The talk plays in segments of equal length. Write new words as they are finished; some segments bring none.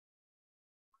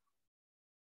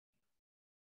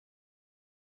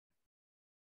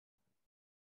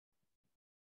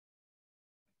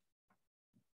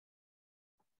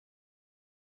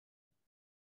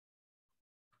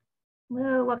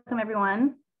Hello, welcome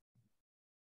everyone.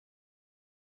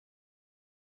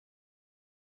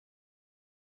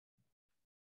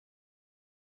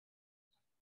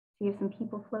 We have some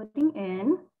people floating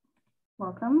in.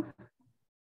 Welcome.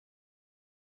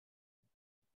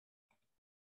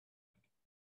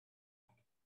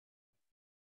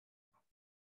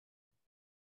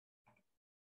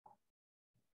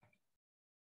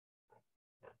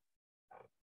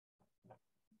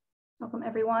 Welcome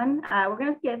everyone. We're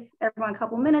going to give everyone a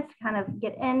couple minutes to kind of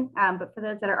get in, but for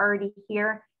those that are already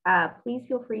here, please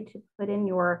feel free to put in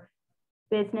your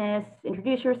business,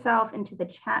 introduce yourself into the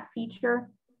chat feature,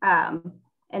 and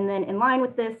then in line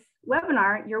with this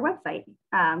webinar, your website,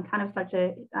 kind of start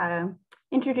to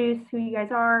introduce who you guys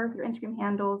are, your Instagram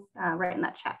handles, right in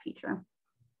that chat feature.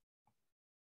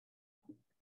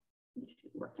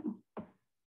 Working.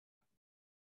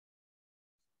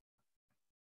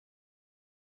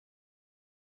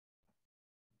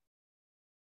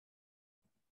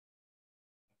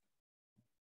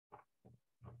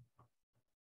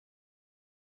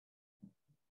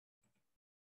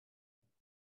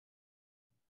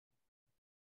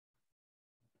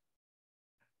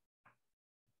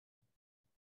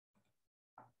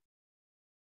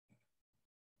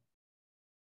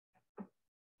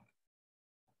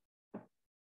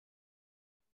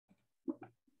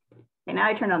 Okay, now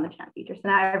I turned on the chat feature. So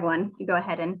now everyone can go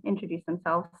ahead and introduce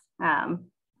themselves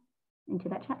into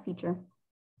that chat feature.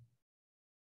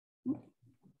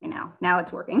 Okay, now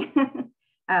it's working.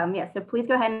 Yeah, so please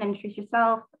go ahead and introduce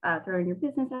yourself, throw in your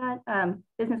business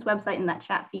website in that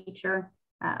chat feature,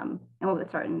 and we'll get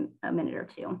started in a minute or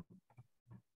two.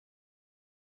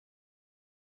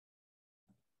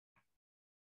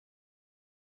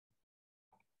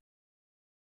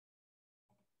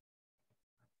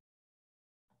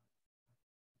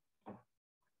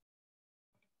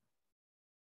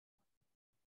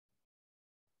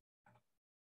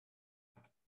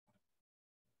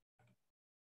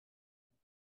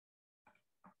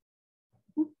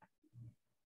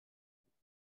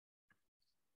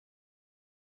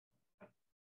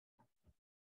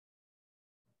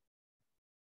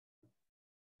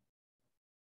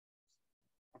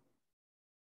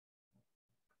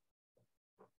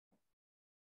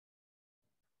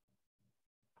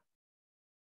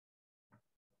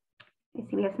 I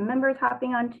see we have some members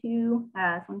hopping onto,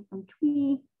 someone from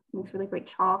Tweety, makes really great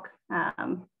chalk,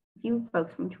 a few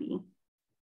folks from Tweety.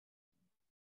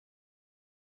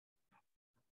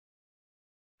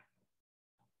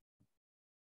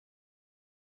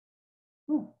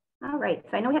 All right,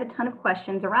 so I know we had a ton of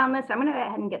questions around this. So I'm going to go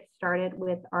ahead and get started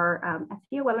with our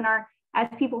SEO webinar. As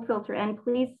people filter in,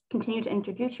 please continue to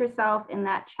introduce yourself in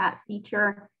that chat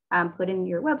feature, put in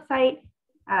your website,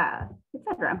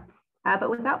 etc.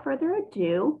 But without further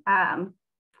ado, I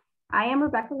am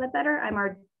Rebecca Ledbetter. I'm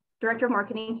our Director of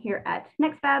Marketing here at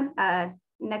NextFab.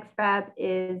 NextFab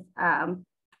is a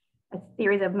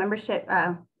series of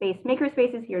membership-based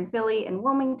makerspaces here in Philly and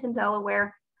Wilmington,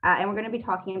 Delaware. And we're going to be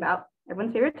talking about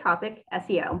everyone's favorite topic,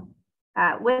 SEO.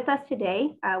 With us today,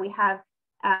 we have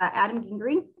Adam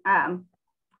Gingrey. I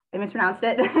mispronounced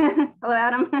it. Hello,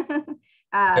 Adam.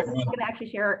 He's going to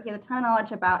actually share, he has a ton of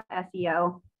knowledge about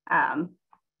SEO.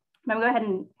 I'm going to go ahead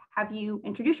and have you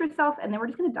introduce yourself, and then we're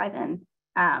just going to dive in.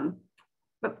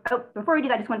 But before we do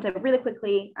that, I just want to really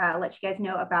quickly let you guys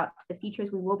know about the features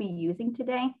we will be using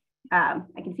today. I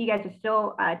can see you guys are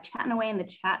still chatting away in the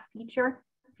chat feature.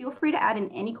 Feel free to add in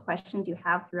any questions you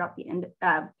have throughout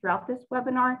this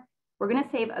webinar. We're going to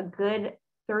save a good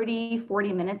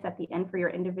 30-40 minutes at the end for your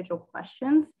individual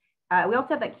questions. We also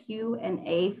have that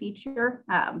Q&A feature.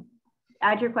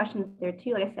 Add your questions there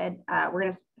too. Like I said, we're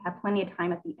going to have plenty of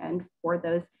time at the end for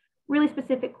those really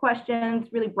specific questions,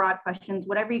 really broad questions,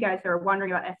 whatever you guys are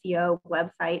wondering about SEO,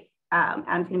 website,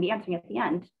 Adam's going to be answering at the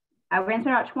end. We're going to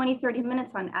spend about 20-30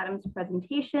 minutes on Adam's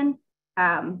presentation.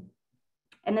 And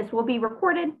this will be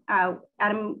recorded.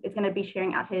 Adam is going to be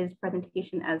sharing out his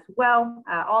presentation as well.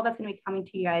 All that's going to be coming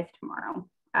to you guys tomorrow.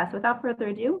 So without further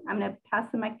ado, I'm going to pass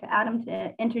the mic to Adam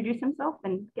to introduce himself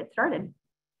and get started.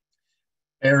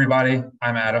 Hey everybody,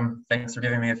 I'm Adam. Thanks for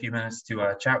giving me a few minutes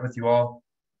to chat with you all.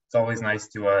 It's always nice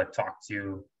to talk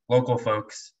to local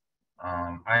folks.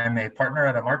 I am a partner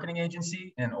at a marketing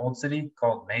agency in Old City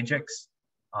called Magix.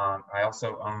 I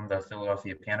also own the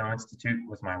Philadelphia Piano Institute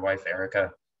with my wife,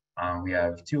 Erica. We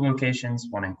have 2 locations,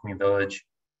 one in Queen Village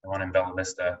and one in Bella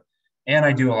Vista. And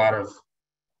I do a lot of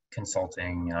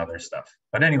consulting and other stuff.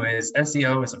 But anyways,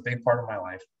 SEO is a big part of my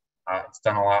life. It's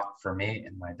done a lot for me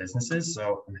and my businesses,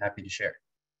 so I'm happy to share.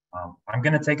 I'm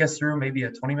going to take us through maybe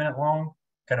a 20-minute long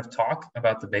kind of talk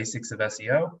about the basics of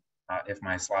SEO. If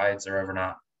my slides are ever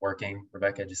not working,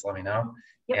 Rebecca, just let me know.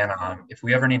 Yep. And if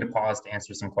we ever need to pause to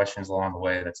answer some questions along the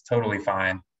way, that's totally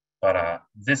fine. But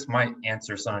this might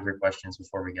answer some of your questions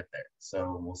before we get there.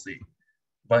 So we'll see.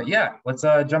 But yeah, let's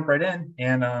jump right in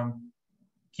and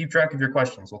keep track of your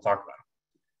questions. We'll talk about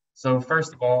it. So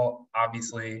first of all,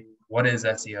 obviously, what is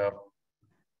SEO?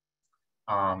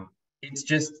 It's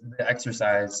just the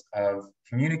exercise of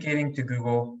communicating to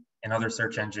Google and other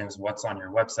search engines what's on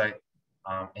your website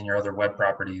and your other web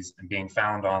properties and being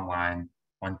found online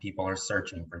when people are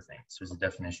searching for things. There's a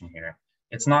definition here.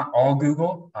 It's not all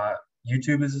Google.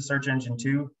 YouTube is a search engine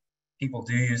too. People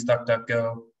do use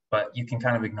DuckDuckGo, but you can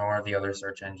kind of ignore the other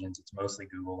search engines. It's mostly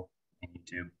Google and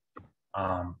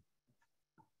YouTube.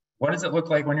 What does it look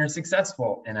like when you're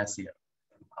successful in SEO?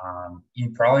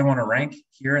 You probably want to rank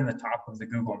here in the top of the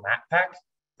Google Map Pack.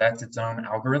 That's its own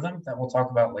algorithm that we'll talk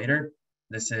about later.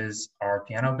 This is our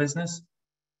piano business.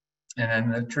 And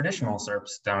then the traditional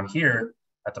SERPs down here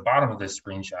at the bottom of this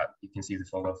screenshot, you can see the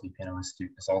Philadelphia Piano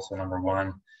Institute is also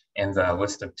 #1 in the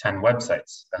list of 10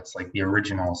 websites. That's like the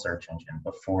original search engine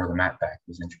before the Map Pack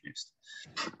was introduced.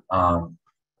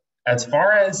 As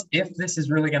far as if this is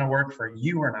really going to work for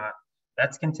you or not,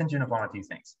 that's contingent upon a few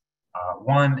things.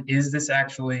 One, is this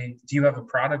actually, do you have a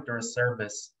product or a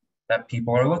service that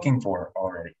people are looking for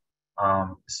already?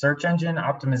 Search engine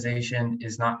optimization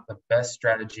is not the best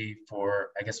strategy for,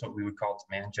 I guess, what we would call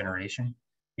demand generation.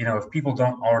 You know, if people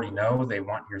don't already know they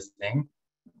want your thing,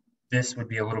 this would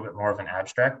be a little bit more of an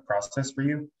abstract process for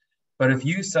you. But if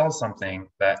you sell something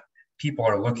that people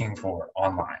are looking for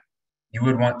online, you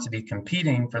would want to be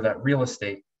competing for that real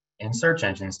estate in search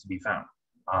engines to be found.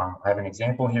 I have an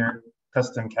example here,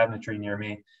 custom cabinetry near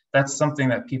me. That's something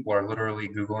that people are literally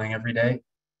Googling every day,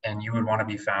 and you would want to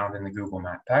be found in the Google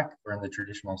Map Pack or in the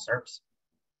traditional SERPs.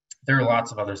 There are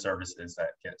lots of other services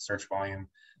that get search volume.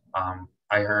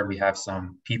 I heard we have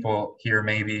some people here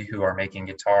maybe who are making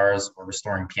guitars or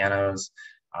restoring pianos.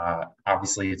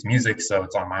 Obviously it's music, so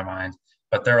it's on my mind,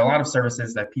 but there are a lot of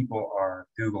services that people are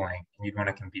Googling and you'd want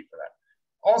to compete for that.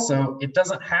 Also, it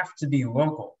doesn't have to be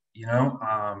local, you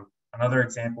know. Another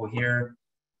example here,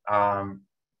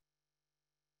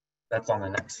 that's on the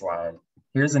next slide.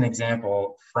 Here's an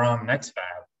example from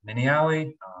NextFab, Mini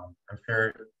Alley. I'm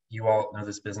sure you all know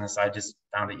this business. I just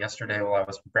found it yesterday while I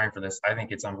was preparing for this. I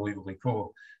think it's unbelievably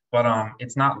cool, but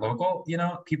it's not local, you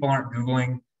know. People aren't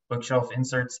Googling bookshelf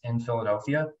inserts in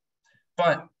Philadelphia,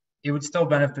 but it would still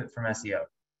benefit from SEO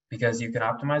because you can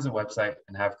optimize a website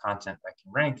and have content that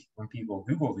can rank when people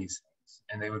Google these things,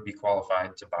 and they would be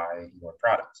qualified to buy your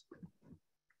product.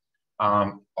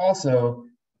 Also,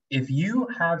 if you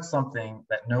have something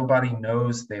that nobody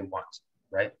knows they want,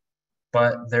 right?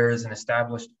 But there is an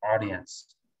established audience,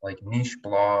 like niche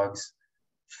blogs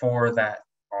for that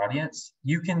audience,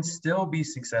 you can still be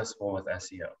successful with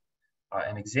SEO.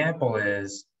 An example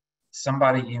is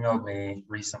somebody emailed me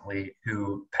recently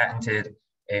who patented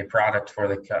a product for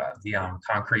the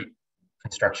concrete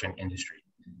construction industry.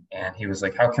 And he was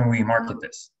like, how can we market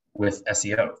this with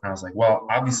SEO? And I was like, well,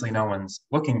 obviously no one's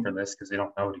looking for this because they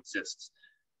don't know it exists.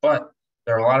 But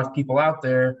there are a lot of people out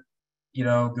there, you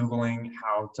know, Googling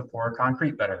how to pour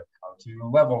concrete better, how to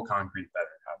level concrete better,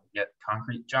 how to get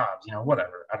concrete jobs, you know,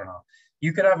 whatever, I don't know.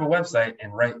 You could have a website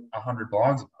and write 100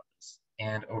 blogs about this.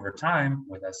 And over time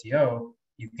with SEO,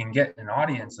 you can get an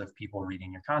audience of people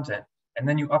reading your content, and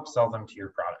then you upsell them to your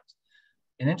product.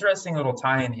 An interesting little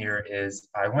tie-in here is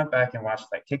I went back and watched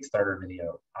that Kickstarter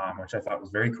video, which I thought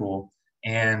was very cool.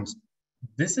 And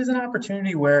this is an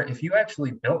opportunity where if you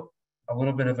actually built a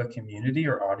little bit of a community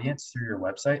or audience through your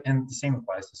website, and the same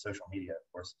applies to social media,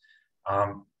 of course,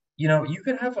 you know, you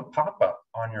could have a pop-up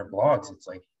on your blogs. It's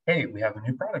like, hey, we have a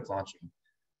new product launching.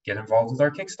 Get involved with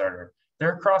our Kickstarter.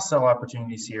 There are cross-sell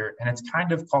opportunities here, and it's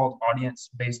kind of called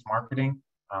audience-based marketing.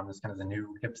 That's kind of the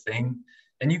new hip thing.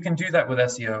 And you can do that with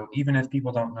SEO, even if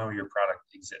people don't know your product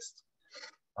exists.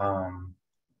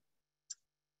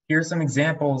 Here's some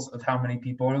examples of how many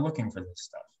people are looking for this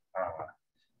stuff.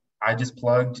 I just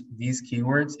plugged these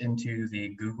keywords into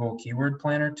the Google Keyword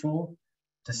Planner tool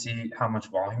to see how much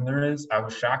volume there is. I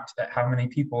was shocked at how many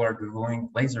people are Googling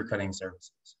laser cutting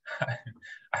services.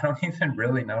 I don't even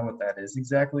really know what that is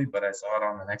exactly, but I saw it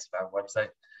on the NextFab website.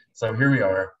 So here we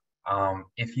are.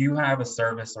 If you have a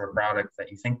service or a product that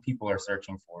you think people are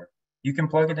searching for, you can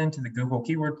plug it into the Google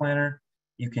Keyword Planner.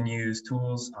 You can use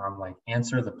tools like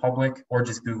Answer the Public or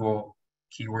just Google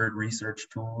keyword research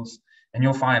tools, and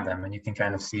you'll find them and you can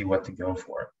kind of see what to go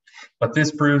for. But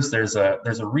this proves there's a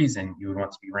reason you would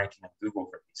want to be ranking on Google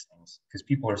for these things because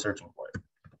people are searching for it.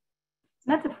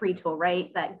 That's a free tool,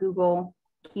 right? That Google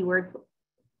keyword.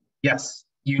 Yes,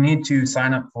 you need to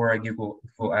sign up for a Google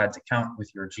Ads account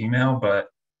with your Gmail, but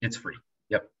It's free.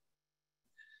 Yep.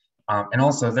 And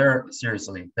also there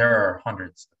are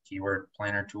hundreds of keyword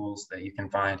planner tools that you can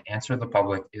find. Answer the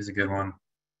Public is a good one.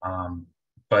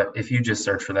 But if you just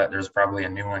search for that, there's probably a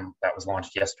new one that was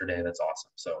launched yesterday that's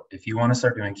awesome. So if you want to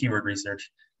start doing keyword research,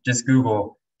 just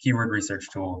Google keyword research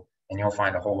tool and you'll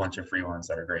find a whole bunch of free ones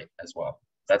that are great as well.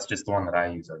 That's just the one that I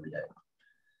use every day.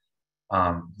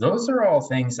 Those are all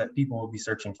things that people will be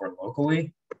searching for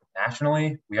locally.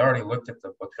 Nationally, we already looked at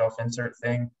the bookshelf insert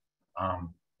thing.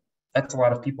 That's a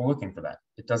lot of people looking for that.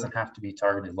 It doesn't have to be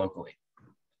targeted locally.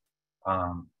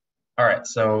 All right,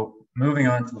 so moving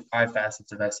on to the 5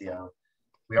 facets of SEO.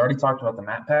 We already talked about the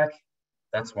map pack.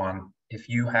 That's one. If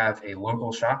you have a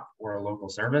local shop or a local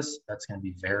service, that's going to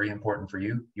be very important for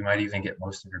you. You might even get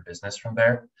most of your business from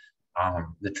there.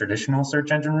 The traditional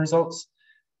search engine results,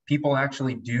 people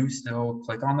actually do still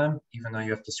click on them, even though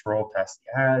you have to scroll past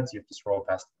the ads, you have to scroll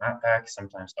past the map pack,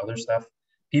 sometimes other stuff.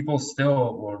 People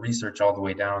still will research all the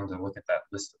way down to look at that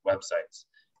list of websites.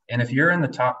 And if you're in the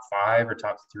top 5 or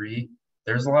top 3,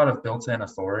 there's a lot of built-in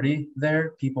authority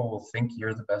there. People will think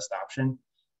you're the best option,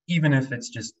 even if it's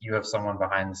just you have someone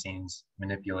behind the scenes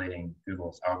manipulating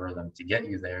Google's algorithm to get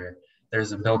you there.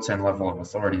 There's a built-in level of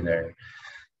authority there.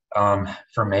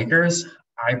 For makers,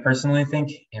 I personally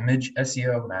think image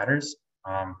SEO matters.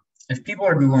 If people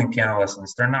are Googling piano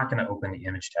lessons, they're not going to open the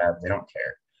image tab. They don't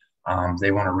care.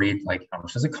 They want to read like how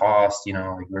much does it cost,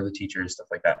 like where the teacher is, stuff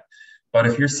like that. But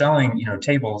if you're selling,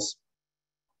 tables,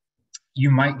 you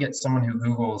might get someone who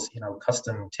Googles,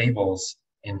 custom tables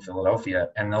in Philadelphia,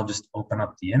 and they'll just open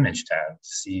up the image tab to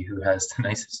see who has the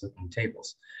nicest looking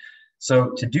tables.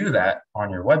 So to do that on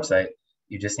your website,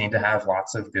 you just need to have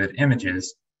lots of good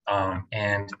images,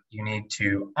 and you need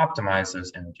to optimize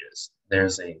those images.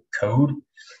 There's a code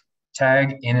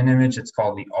tag in an image. It's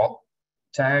called the alt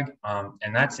tag,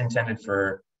 and that's intended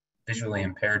for visually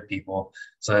impaired people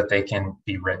so that they can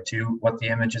be read to what the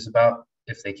image is about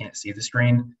if they can't see the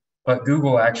screen. But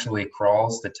Google actually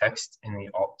crawls the text in the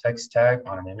alt text tag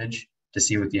on an image to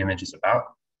see what the image is about,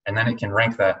 and then it can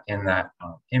rank that in that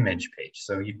image page.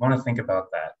 So you'd want to think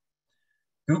about that.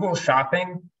 Google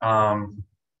Shopping, I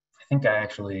think I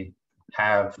actually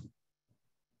have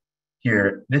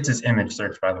here. This is image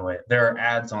search, by the way. There are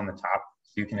ads on the top,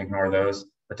 so you can ignore those.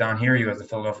 But down here, you have the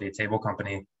Philadelphia Table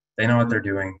Company. They know what they're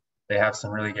doing. They have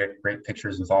some really great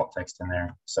pictures with alt text in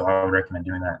there. So I would recommend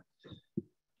doing that.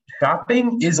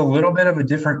 Shopping is a little bit of a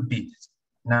different beast.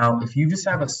 Now, if you just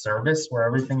have a service where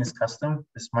everything is custom,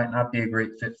 this might not be a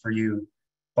great fit for you.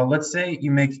 But let's say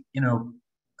you make,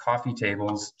 coffee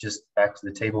tables, just back to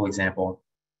the table example,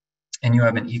 and you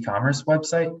have an e-commerce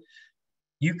website.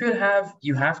 You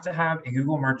have to have a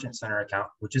Google Merchant Center account,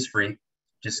 which is free.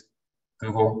 Just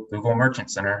Google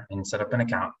Merchant Center and set up an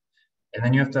account. And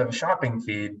then you have to have a shopping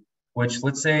feed, which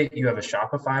let's say you have a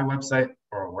Shopify website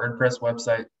or a WordPress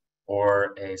website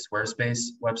or a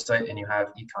Squarespace website, and you have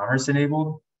e-commerce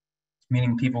enabled,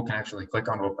 meaning people can actually click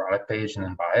onto a product page and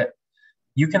then buy it.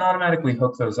 You can automatically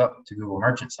hook those up to Google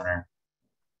Merchant Center.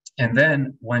 And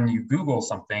then when you Google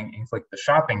something and click the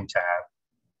shopping tab,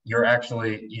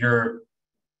 your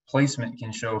placement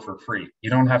can show for free. You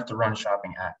don't have to run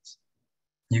shopping ads.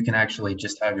 You can actually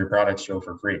just have your products show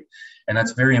for free. And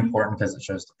that's very important because it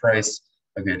shows the price,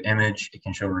 a good image, it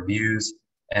can show reviews.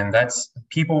 And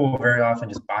people will very often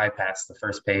just bypass the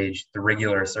first page, the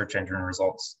regular search engine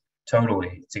results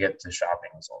totally to get to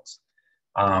shopping results.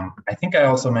 I think I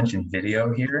also mentioned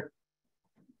video here.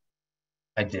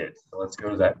 I did. So let's go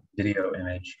to that video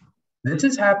image. This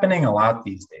is happening a lot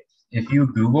these days. If you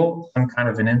Google some kind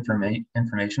of an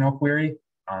informational query,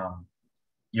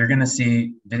 you're going to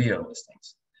see video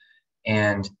listings.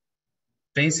 And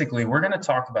basically, we're going to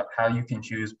talk about how you can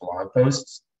choose blog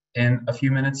posts in a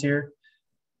few minutes here.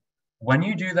 When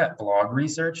you do that blog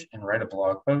research and write a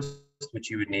blog post, which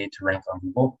you would need to rank on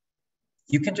Google,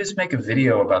 you can just make a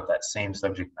video about that same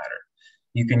subject matter.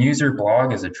 You can use your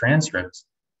blog as a transcript,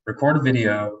 record a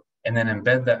video, and then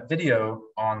embed that video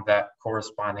on that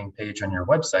corresponding page on your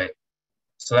website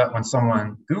so that when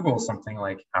someone Googles something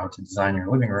like how to design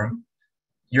your living room,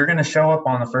 you're going to show up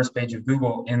on the first page of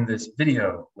Google in this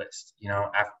video list.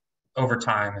 Over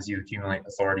time, as you accumulate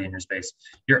authority in your space,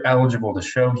 you're eligible to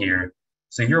show here.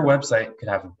 So your website could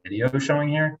have a video showing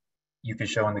here. You could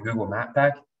show in the Google Map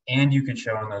Pack, and you could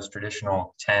show in those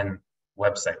traditional 10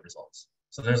 website results.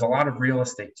 So there's a lot of real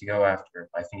estate to go after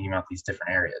by thinking about these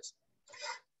different areas.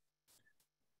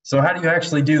 So how do you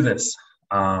actually do this?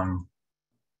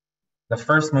 The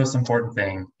first most important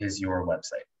thing is your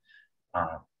website.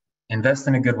 Invest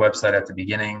in a good website at the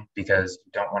beginning because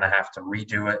you don't want to have to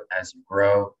redo it as you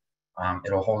grow.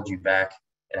 It'll hold you back.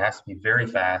 It has to be very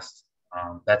fast.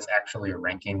 That's actually a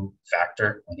ranking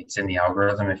factor. Like, it's in the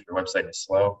algorithm. If your website is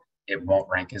slow, it won't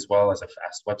rank as well as a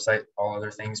fast website, all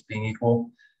other things being equal.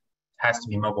 It has to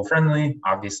be mobile friendly.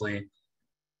 Obviously,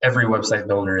 every website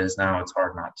builder is now. It's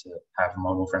hard not to have a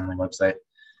mobile friendly website.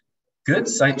 Good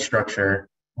site structure.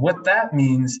 What that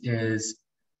means is,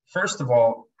 first of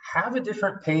all, have a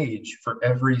different page for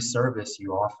every service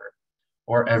you offer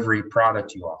or every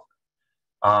product you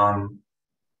offer.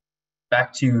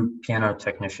 Back to piano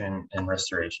technician and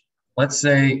restoration. Let's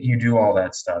say you do all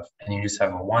that stuff and you just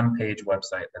have a one-page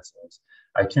website that says,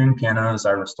 I tune pianos,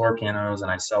 I restore pianos,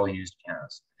 and I sell used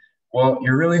pianos. Well,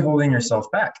 you're really holding yourself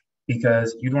back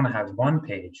because you'd want to have one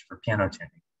page for piano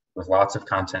tuning with lots of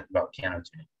content about piano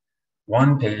tuning,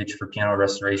 one page for piano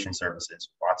restoration services,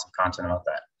 lots of content about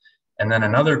that, and then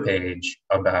another page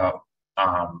about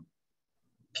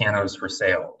pianos for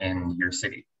sale in your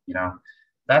city.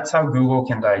 That's how Google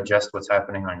can digest what's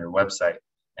happening on your website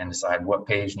and decide what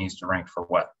page needs to rank for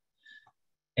what.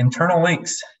 Internal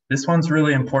links. This one's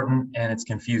really important and it's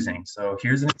confusing. So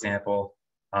here's an example.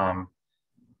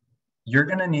 You're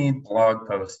going to need blog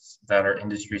posts that are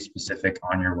industry specific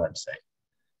on your website.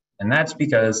 And that's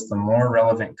because the more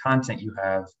relevant content you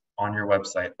have on your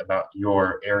website about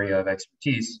your area of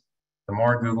expertise, the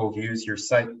more Google views your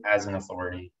site as an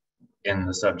authority in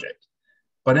the subject.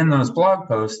 But in those blog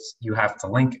posts, you have to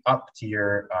link up to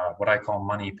your what I call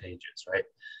money pages, right?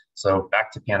 So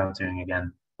back to piano tuning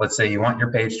again. Let's say you want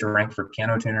your page to rank for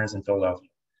piano tuners in Philadelphia.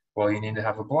 Well, you need to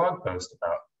have a blog post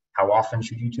about how often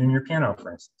should you tune your piano,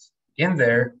 for instance. In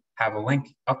there, have a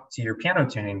link up to your piano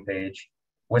tuning page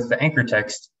with the anchor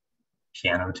text,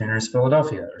 Piano Tuners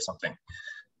Philadelphia or something.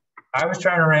 I was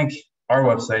trying to rank our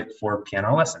website for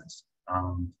piano lessons,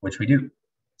 which we do.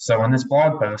 So in this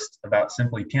blog post about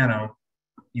Simply Piano,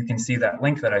 you can see that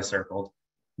link that I circled.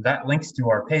 That links to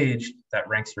our page that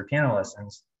ranks for piano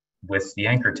lessons with the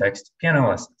anchor text, piano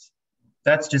lessons.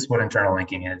 That's just what internal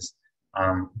linking is.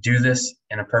 Do this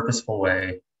in a purposeful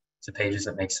way to pages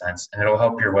that make sense, and it'll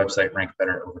help your website rank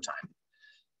better over time.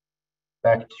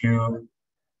 Back to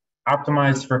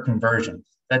optimize for conversion.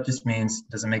 That just means,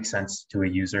 does it make sense to a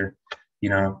user?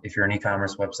 If you're an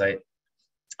e-commerce website,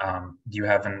 do you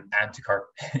have an add to cart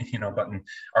button?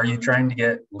 Are you trying to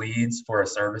get leads for a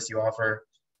service you offer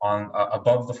on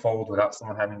above the fold without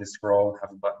someone having to scroll?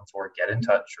 Have a button for get in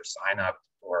touch or sign up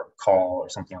or call or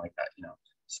something like that.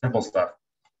 Simple stuff.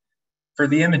 For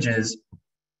the images,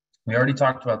 we already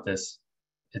talked about this.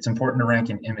 It's important to rank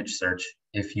in image search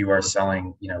if you are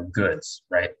selling goods,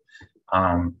 right?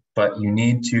 But you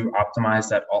need to optimize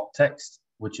that alt text,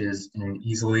 which is an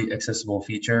easily accessible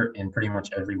feature in pretty much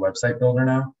every website builder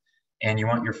now. And you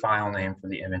want your file name for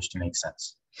the image to make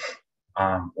sense.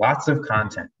 Lots of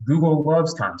content. Google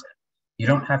loves content. You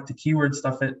don't have to keyword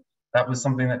stuff it. That was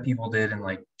something that people did in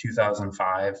like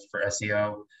 2005 for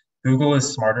SEO. Google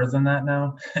is smarter than that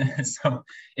now. So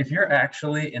if you're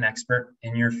actually an expert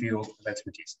in your field of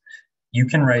expertise, you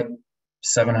can write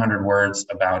 700 words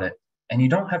about it. And you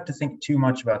don't have to think too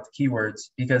much about the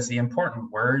keywords because the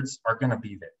important words are going to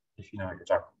be there if you know what you're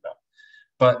talking about.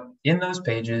 But in those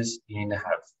pages, you need to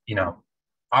have,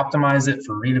 optimize it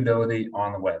for readability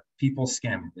on the web. People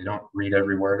skim, they don't read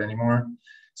every word anymore.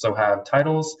 So have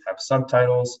titles, have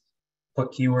subtitles,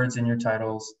 put keywords in your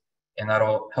titles, and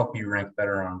that'll help you rank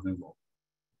better on Google.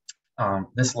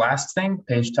 This last thing,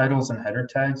 page titles and header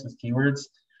tags with keywords,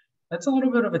 that's a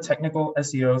little bit of a technical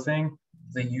SEO thing.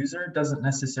 The user doesn't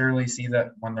necessarily see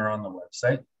that when they're on the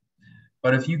website.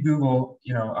 But if you Google,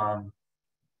 piano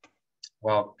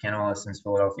lessons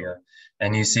Philadelphia,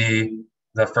 and you see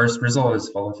the first result is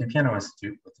Philadelphia Piano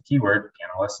Institute with the keyword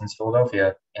piano lessons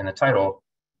Philadelphia in the title,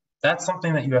 that's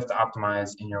something that you have to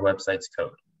optimize in your website's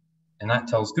code. And that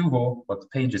tells Google what the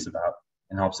page is about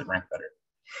and helps it rank better.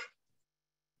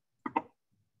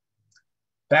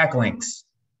 Backlinks.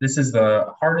 This is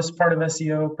the hardest part of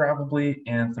SEO probably,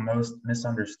 and the most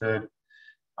misunderstood.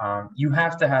 You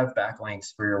have to have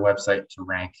backlinks for your website to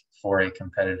rank for a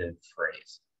competitive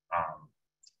phrase.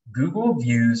 Google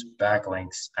views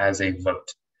backlinks as a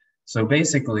vote. So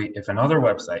basically, if another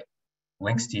website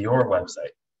links to your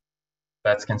website,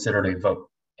 that's considered a vote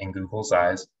in Google's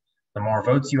eyes. The more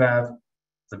votes you have,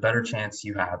 the better chance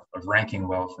you have of ranking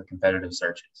well for competitive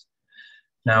searches.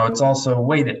 Now, it's also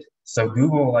weighted. So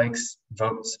Google likes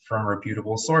votes from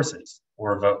reputable sources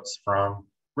or votes from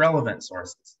relevant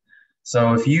sources.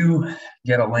 So if you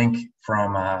get a link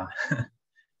from a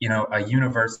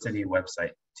university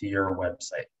website to your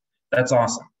website, that's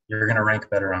awesome. You're going to rank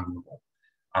better on Google.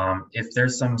 If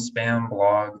there's some spam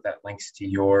blog that links to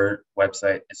your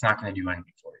website, it's not going to do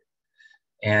anything for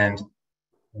you. And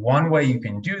One way you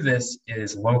can do this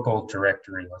is local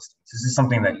directory listings. This is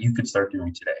something that you could start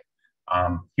doing today.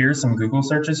 Here's some Google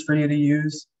searches for you to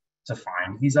use to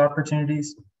find these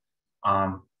opportunities.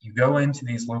 You go into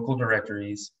these local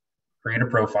directories, create a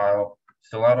profile,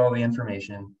 fill out all the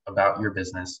information about your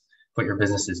business, put your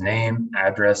business's name,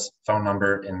 address, phone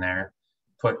number in there,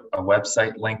 put a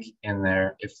website link in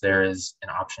there if there is an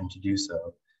option to do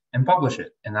so, and publish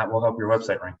it, and that will help your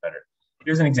website rank better.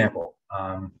 Here's an example.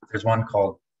 There's one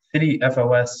called City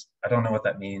FOS. I don't know what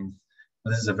that means.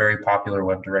 This is a very popular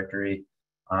web directory,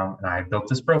 and I built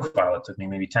this profile. It took me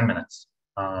maybe 10 minutes.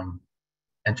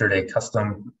 Entered a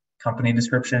custom company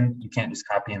description. You can't just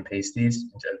copy and paste these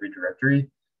into every directory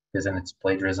because then it's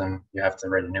plagiarism. You have to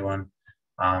write a new one.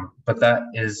 But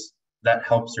that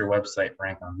helps your website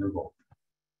rank on Google.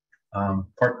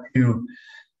 Part two,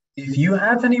 if you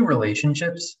have any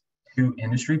relationships to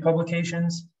industry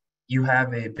publications, you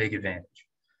have a big advantage.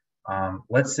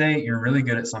 Let's say you're really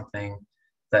good at something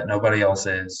that nobody else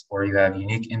is, or you have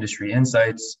unique industry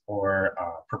insights or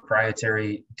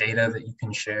proprietary data that you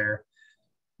can share.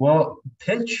 Well,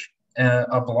 pitch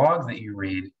a blog that you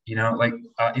read.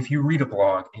 If you read a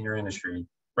blog in your industry,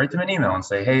 write them an email and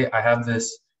say, hey, I have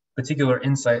this particular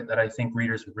insight that I think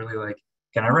readers would really like.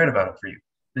 Can I write about it for you?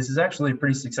 This is actually a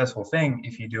pretty successful thing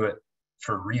if you do it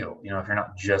for real, if you're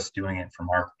not just doing it for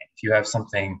marketing. If you have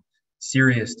something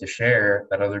serious to share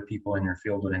that other people in your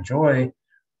field would enjoy,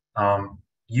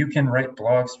 you can write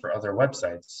blogs for other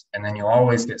websites, and then you'll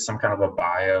always get some kind of a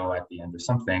bio at the end or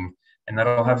something, and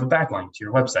that'll have a backlink to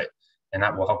your website, and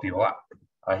that will help you a lot.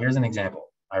 Here's an example.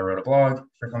 I wrote a blog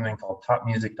for something called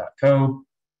topmusic.co,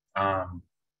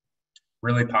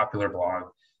 really popular blog.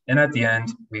 And at the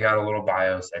end, we got a little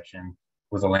bio section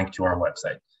with a link to our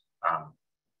website.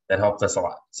 That helped us a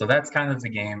lot. So that's kind of the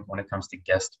game when it comes to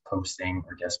guest posting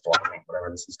or guest blogging, whatever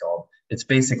this is called. It's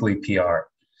basically PR.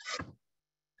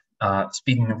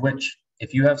 Speaking of which,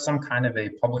 if you have some kind of a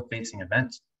public-facing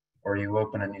event, or you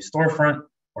open a new storefront,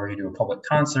 or you do a public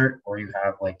concert, or you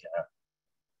have like a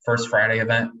First Friday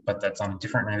event, but that's on a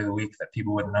different night of the week that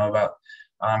people wouldn't know about,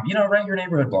 write your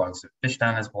neighborhood blogs.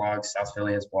 Fishtown has blogs, South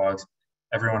Philly has blogs,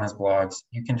 everyone has blogs.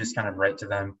 You can just kind of write to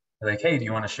them. Like, hey, do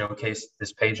you want to showcase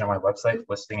this page on my website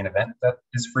listing an event that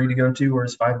is free to go to or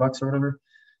is $5 or whatever?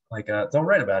 They'll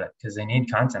write about it because they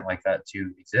need content like that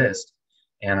to exist.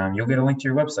 And you'll get a link to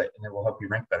your website and it will help you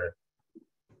rank better.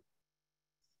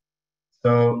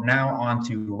 So now on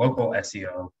to local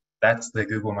SEO. That's the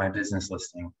Google My Business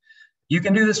listing. You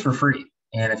can do this for free.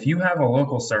 And if you have a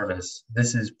local service,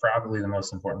 this is probably the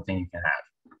most important thing you can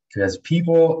have because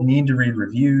people need to read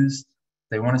reviews.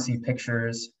 They want to see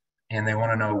pictures. And they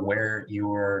want to know where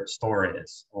your store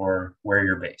is or where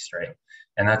you're based, right?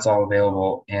 And that's all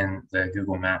available in the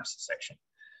Google Maps section.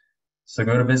 So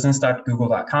go to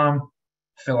business.google.com,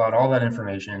 fill out all that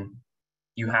information.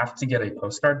 You have to get a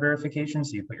postcard verification,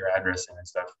 so you put your address in and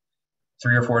stuff.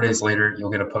 3 or 4 days later, you'll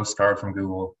get a postcard from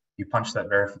Google. You punch that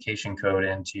verification code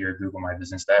into your Google My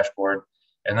Business dashboard,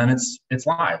 and then it's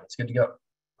live. It's good to go.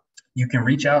 You can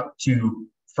reach out to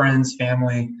friends,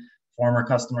 family, former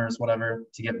customers, whatever,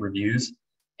 to get reviews.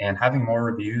 And having more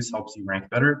reviews helps you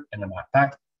rank better in the map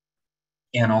pack.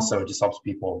 And also it just helps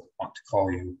people want to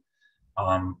call you.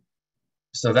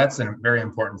 So that's a very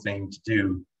important thing to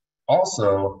do.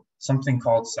 Also, something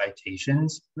called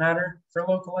citations matter for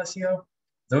local SEO.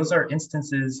 Those are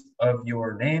instances of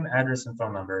your name, address, and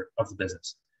phone number of the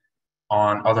business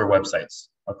on other websites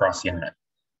across the internet.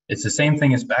 It's the same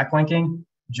thing as backlinking,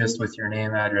 just with your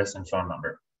name, address, and phone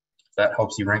number. That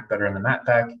helps you rank better in the map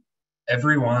pack.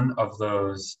 Every one of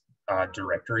those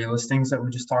directory listings that we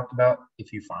just talked about,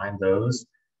 if you find those,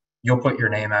 you'll put your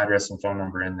name, address, and phone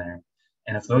number in there.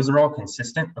 And if those are all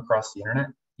consistent across the internet,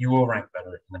 you will rank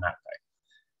better in the map pack.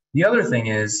 The other thing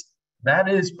is that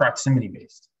is proximity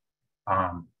based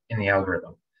in the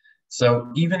algorithm.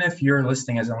 So even if your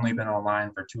listing has only been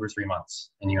online for 2 or 3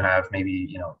 months and you have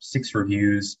maybe 6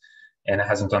 reviews and it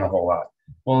hasn't done a whole lot,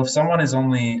 well, if someone is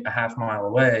only a half mile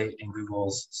away in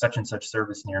Google's such and such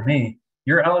service near me,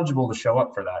 you're eligible to show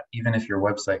up for that, even if your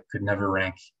website could never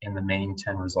rank in the main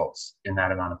 10 results in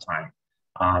that amount of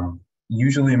time.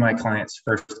 Usually my clients'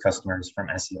 first customers from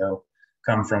SEO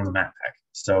come from the map pack.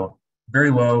 So very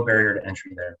low barrier to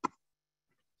entry there.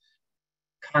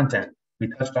 Content. We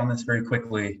touched on this very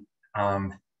quickly.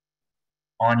 On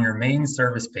your main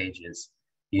service pages,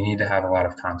 you need to have a lot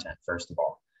of content, first of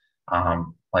all.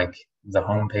 Like the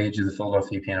homepage of the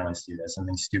Philadelphia Piano Institute has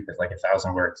something stupid like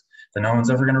 1,000 words that no one's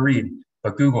ever going to read,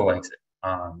 but Google likes it.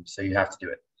 So you have to do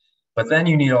it. But then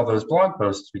you need all those blog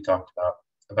posts we talked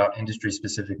about industry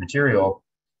specific material,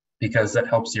 because that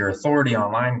helps your authority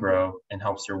online grow and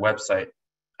helps your website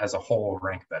as a whole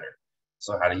rank better.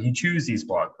 So how do you choose these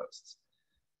blog posts?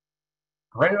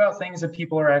 Write about things that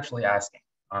people are actually asking.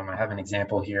 I have an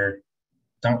example here.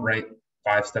 Don't write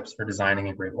 5 steps for designing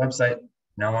a great website.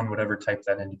 No one would ever type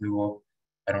that into Google,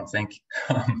 I don't think.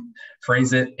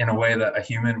 Phrase it in a way that a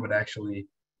human would actually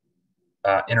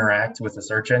interact with the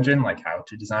search engine, like how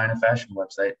to design a fashion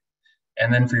website.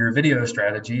 And then for your video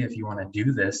strategy, if you want to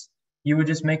do this, you would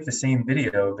just make the same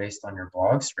video based on your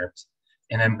blog script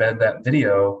and embed that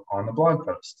video on the blog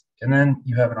post. And then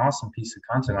you have an awesome piece of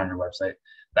content on your website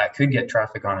that could get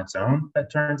traffic on its own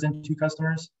that turns into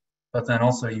customers, but then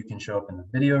also you can show up in the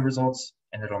video results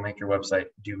and it'll make your website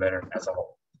do better as a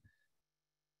whole.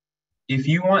 If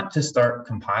you want to start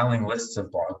compiling lists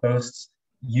of blog posts,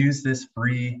 use this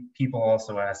free people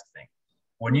also ask thing.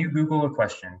 When you Google a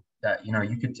question that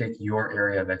you could take your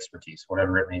area of expertise,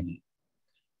 whatever it may be,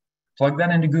 plug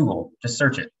that into Google, just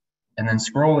search it, and then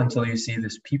scroll until you see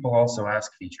this people also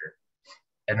ask feature.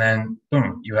 And then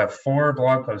boom, you have 4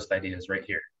 blog post ideas right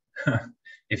here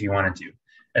if you wanted to.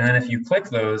 And then if you click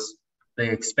those, they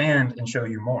expand and show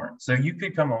you more. So you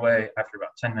could come away after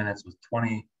about 10 minutes with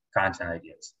 20 content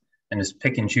ideas and just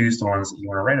pick and choose the ones that you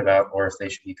want to write about, or if they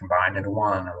should be combined into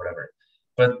one or whatever.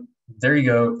 But there you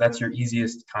go. That's your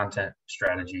easiest content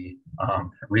strategy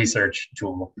research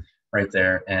tool right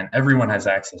there. And everyone has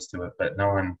access to it, but no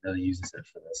one really uses it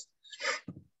for this.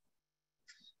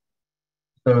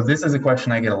 So this is a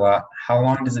question I get a lot. How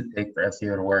long does it take for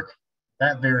SEO to work?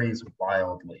 That varies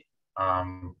wildly.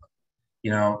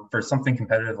 For something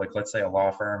competitive, like let's say a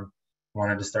law firm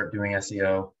wanted to start doing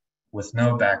SEO with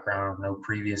no background, no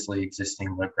previously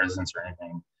existing web presence or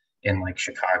anything in like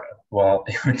Chicago. Well,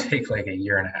 it would take like a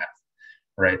year and a half,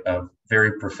 right, of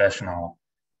very professional,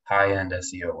 high-end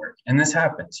SEO work. And this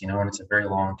happens, and it's a very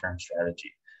long-term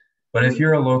strategy. But if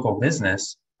you're a local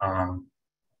business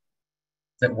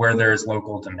where there's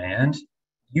local demand,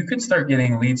 you could start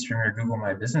getting leads from your Google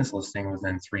My Business listing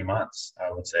within 3 months,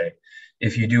 I would say,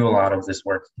 if you do a lot of this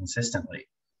work consistently.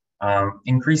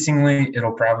 Increasingly,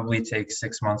 it'll probably take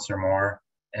 6 months or more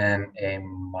in a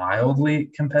mildly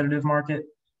competitive market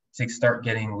to start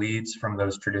getting leads from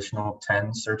those traditional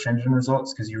 10 search engine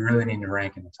results, because you really need to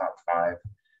rank in the top 5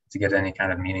 to get any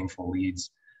kind of meaningful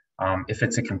leads. If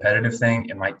it's a competitive thing,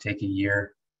 it might take a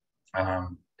year.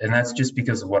 And that's just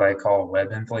because of what I call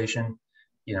web inflation.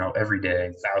 Every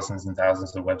day, thousands and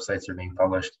thousands of websites are being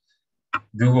published.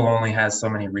 Google only has so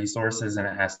many resources and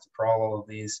it has to crawl all of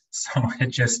these. So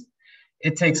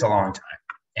it takes a long time.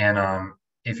 And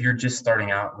if you're just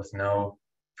starting out with no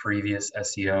previous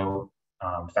SEO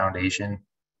foundation,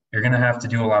 you're going to have to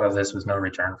do a lot of this with no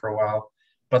return for a while.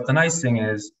 But the nice thing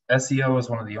is SEO is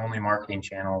one of the only marketing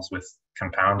channels with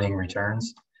compounding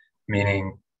returns,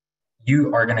 meaning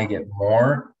you are going to get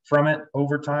more from it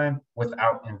over time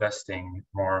without investing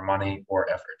more money or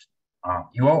effort.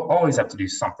 You always have to do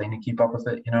something to keep up with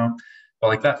it, but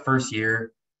like that first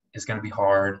year is going to be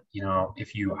hard.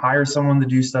 If you hire someone to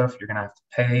do stuff, you're going to have to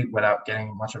pay without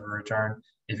getting much of a return.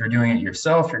 If you're doing it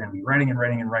yourself, you're going to be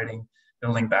writing,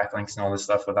 building backlinks and all this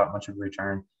stuff without much of a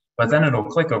return. But then it'll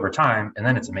click over time, and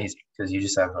then it's amazing because you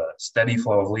just have a steady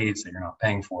flow of leads that you're not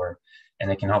paying for,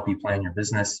 and it can help you plan your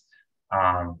business.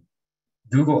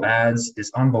 Google ads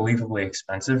is unbelievably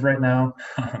expensive right now.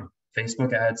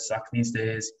 Facebook ads suck these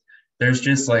days. There's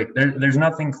just there's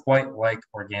nothing quite like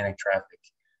organic traffic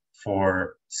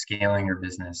for scaling your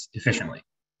business efficiently.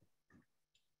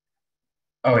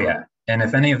 Oh yeah, and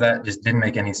if any of that just didn't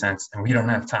make any sense and we don't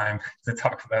have time to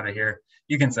talk about it here,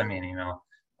 you can send me an email.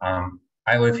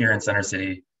 I live here in Center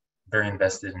City, very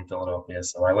invested in Philadelphia,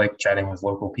 so I like chatting with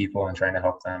local people and trying to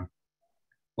help them.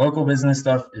 Local business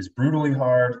stuff is brutally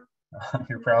hard.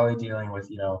 You're probably dealing with,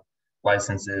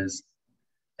 licenses,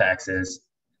 taxes,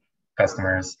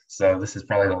 customers. So this is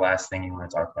probably the last thing you want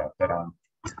to talk about. But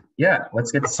yeah,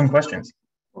 let's get to some questions.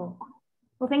 Cool.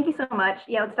 Well, thank you so much.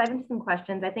 Yeah, let's dive into some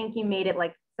questions. I think you made it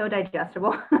so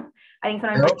digestible. I think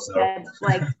sometimes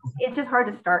it's just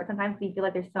hard to start. Sometimes we feel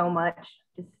like there's so much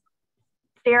just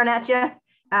staring at you.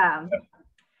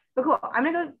 But cool. I'm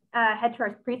gonna go head to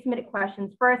our pre-submitted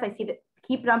questions first. I see that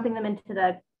keep dumping them into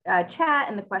the chat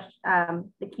and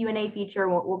the Q&A feature.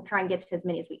 We'll try and get to as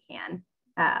many as we can,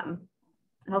 and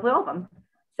hopefully all of them.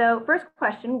 So first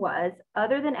question was,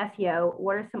 other than SEO,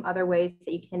 what are some other ways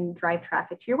that you can drive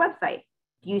traffic to your website?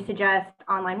 Do you suggest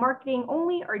online marketing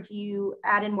only, or do you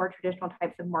add in more traditional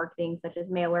types of marketing such as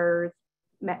mailers,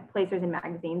 placers in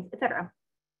magazines, etc.?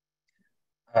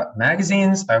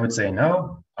 Magazines, I would say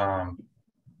no.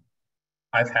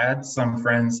 I've had some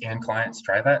friends and clients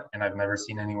try that, and I've never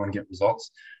seen anyone get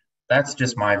results. That's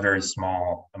just my very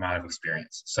small amount of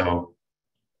experience. So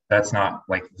That's not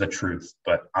like the truth,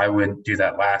 but I would do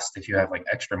that last if you have like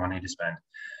extra money to spend.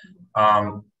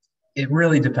 It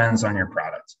really depends on your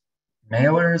product.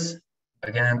 Mailers,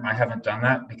 again, I haven't done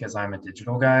that because I'm a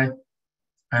digital guy.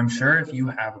 I'm sure if you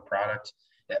have a product,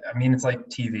 I mean, it's like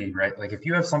TV, right? Like if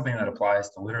you have something that applies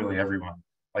to literally everyone,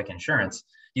 like insurance,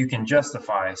 you can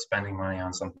justify spending money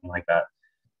on something like that.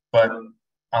 But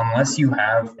unless you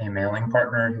have a mailing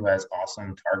partner who has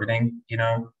awesome targeting,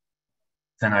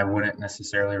 then I wouldn't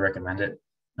necessarily recommend it.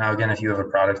 Now, again, if you have a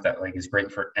product that like is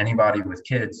great for anybody with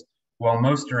kids, well,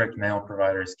 most direct mail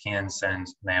providers can send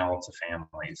mail to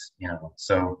families,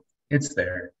 so it's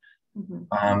there.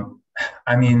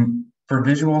 I mean, for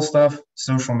visual stuff,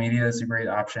 social media is a great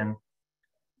option.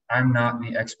 I'm not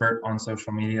the expert on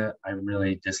social media. I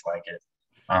really dislike it.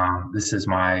 This is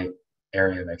my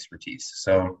area of expertise.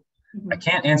 So I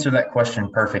can't answer that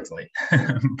question perfectly,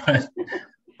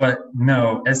 but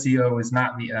no, SEO is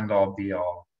not the end all be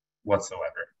all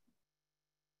whatsoever.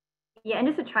 Yeah, and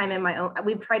just to chime in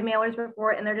we've tried mailers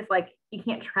before, and they're just like, you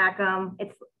can't track them.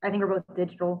 I think we're both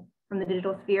digital, from the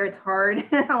digital sphere. It's hard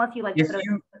unless you like put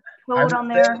a quote on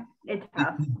there. It's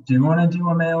tough. If you do want to do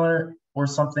a mailer or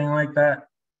something like that,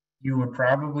 you would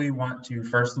probably want to,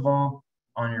 first of all,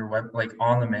 on your web, like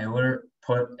on the mailer,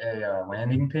 put a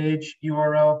landing page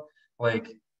URL, like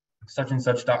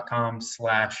suchandsuch.com/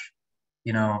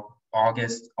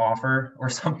 August offer or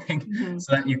something,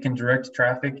 so that you can direct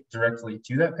traffic directly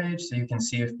to that page, so you can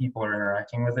see if people are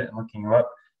interacting with it and looking you up,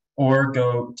 or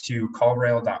go to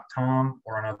callrail.com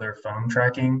or another phone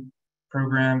tracking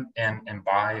program and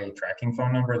buy a tracking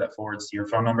phone number that forwards to your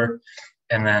phone number.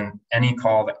 And then any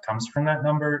call that comes from that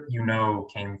number,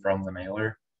 came from the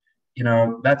mailer.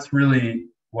 That's really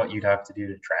what you'd have to do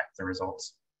to track the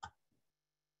results.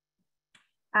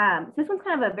 So this one's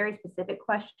kind of a very specific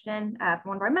question from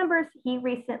one of our members. He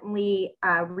recently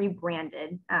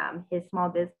rebranded his small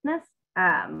business,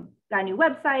 got a new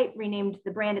website, renamed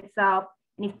the brand itself,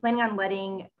 and he's planning on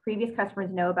letting previous customers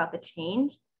know about the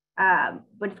change,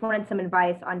 but just wanted some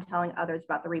advice on telling others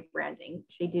about the rebranding.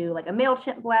 Should he do like a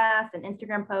MailChimp blast, an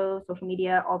Instagram post, social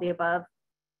media, all the above?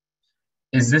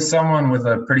 Is this someone with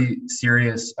a pretty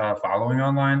serious following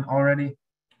online already?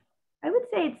 I would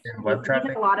say it's web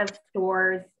traffic. A lot of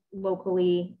stores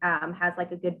locally, has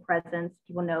like a good presence.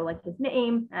 People know like his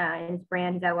name and his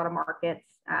brand. He's at a lot of markets.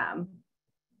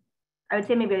 I would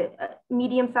say maybe a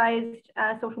medium-sized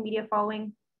social media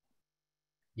following.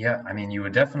 Yeah, I mean, you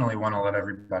would definitely want to let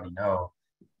everybody know.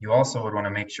 You also would want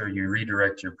to make sure you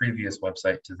redirect your previous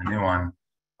website to the new one.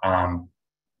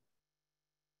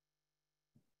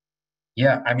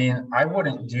 Yeah, I mean, I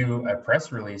wouldn't do a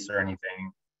press release or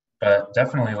anything, but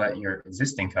definitely let your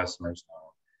existing customers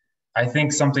know. I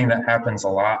think something that happens a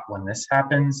lot when this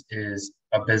happens is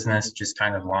a business just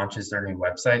kind of launches their new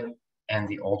website and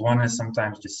the old one is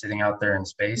sometimes just sitting out there in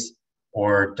space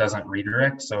or doesn't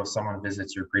redirect. So if someone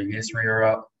visits your previous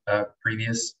URL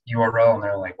and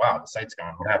they're like, wow, the site's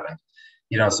gone, what happened?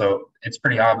 So it's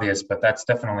pretty obvious, but that's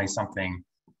definitely something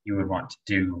you would want to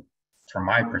do from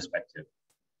my perspective.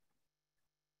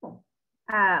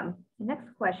 Next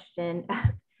question.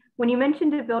 When you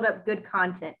mentioned to build up good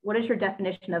content, what is your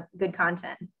definition of good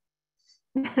content?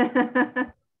 You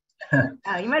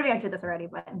might have answered this already,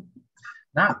 but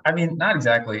not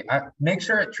exactly. Make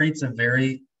sure it treats a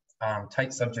very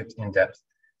tight subject in depth.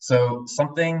 So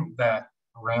something that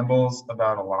rambles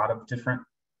about a lot of different.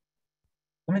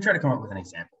 Let me try to come up with an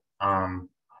example.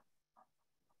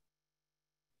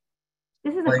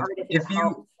 This is like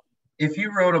if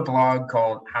you wrote a blog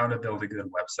called "How to Build a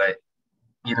Good Website,"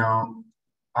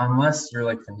 unless you're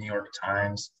like the New York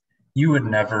Times, you would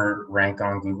never rank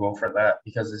on Google for that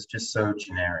because it's just so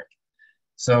generic.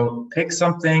 So pick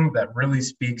something that really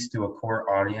speaks to a core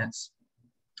audience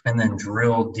and then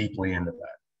drill deeply into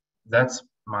that. That's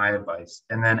my advice.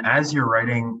 And then as you're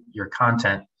writing your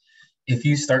content, if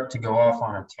you start to go off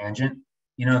on a tangent,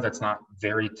 that's not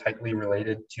very tightly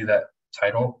related to that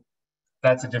title,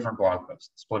 that's a different blog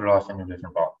post. Split it off into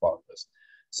different blog posts.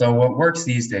 So what works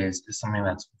these days is something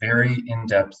that's very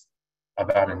in-depth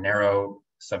about a narrow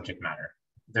subject matter.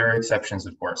 There are exceptions,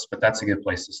 of course, but that's a good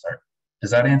place to start.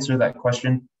 Does that answer that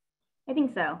question? I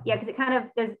think so. Yeah, because it kind of,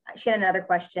 she had another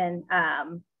question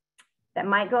that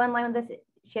might go in line with this.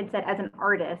 She had said, as an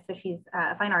artist, so she's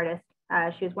a fine artist,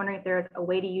 she was wondering if there's a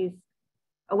way to use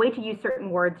certain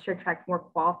words to attract more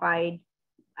qualified,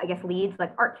 I guess, leads,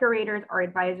 like art curators, art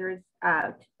advisors,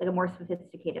 like a more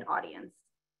sophisticated audience.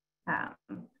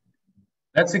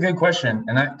 That's a good question.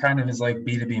 And that kind of is like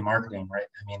B2B marketing, right?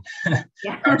 I mean,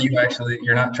 yeah. How do you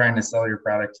you're not trying to sell your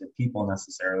product to people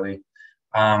necessarily.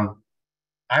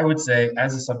 I would say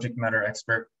as a subject matter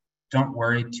expert, don't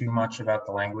worry too much about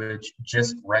the language.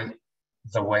 Just write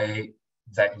the way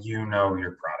that you know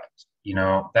your product. You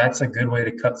know, that's a good way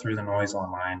to cut through the noise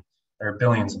online. There are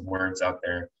billions of words out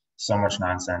there, so much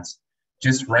nonsense.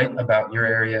 Just write about your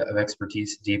area of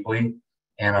expertise deeply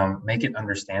and make it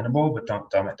understandable, but don't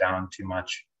dumb it down too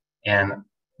much. And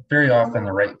very often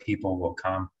the right people will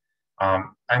come.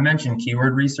 I mentioned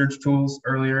keyword research tools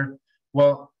earlier.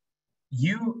 Well,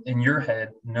 you in your head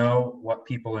know what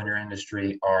people in your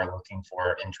industry are looking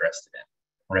for, interested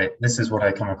in, right? This is what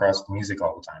I come across with music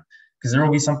all the time, because there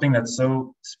will be something that's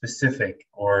so specific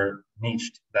or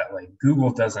niched that like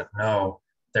Google doesn't know.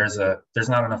 There's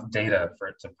not enough data for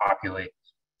it to populate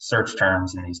search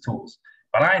terms in these tools.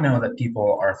 But I know that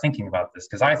people are thinking about this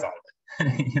because I thought of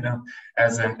it, you know,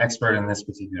 as an expert in this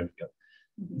particular field.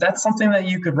 That's something that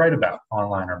you could write about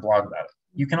online or blog about it.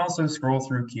 You can also scroll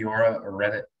through Quora or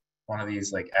Reddit, one of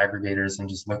these like aggregators, and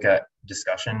just look at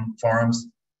discussion forums.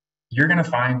 You're going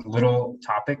to find little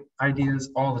topic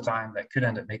ideas all the time that could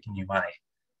end up making you money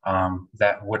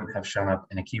that wouldn't have shown up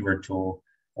in a keyword tool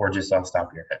or just off the top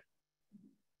of your head.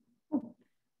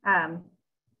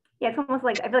 Yeah, it's almost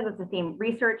like, I feel like it's the theme,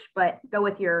 research, but go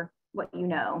with what you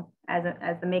know as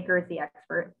the maker is the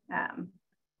expert.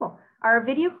 Cool. Are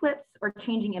video clips or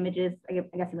changing images, I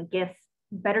guess in the GIFs,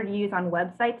 better to use on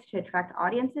websites to attract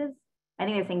audiences? I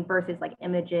think they're saying versus like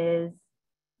images.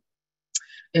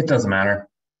 It doesn't matter.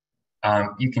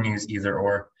 You can use either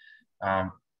or.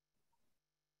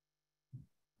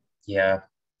 Yeah,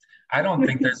 I don't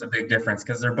think there's a big difference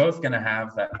because they're both going to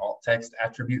have that alt text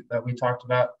attribute that we talked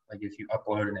about. Like if you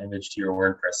upload an image to your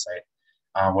WordPress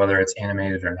site, whether it's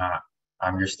animated or not,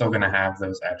 you're still going to have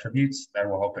those attributes that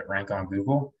will help it rank on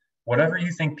Google. Whatever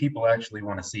you think people actually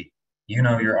want to see, you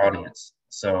know your audience.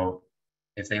 So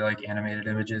if they like animated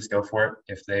images, go for it.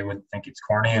 If they would think it's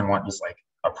corny and want just like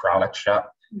a product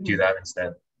shot, do that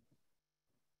instead.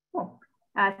 Cool.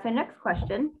 So next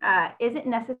question, is it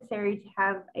necessary to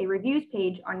have a reviews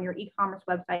page on your e-commerce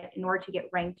website in order to get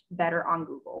ranked better on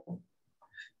Google?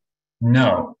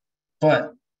 No,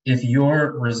 but if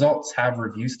your results have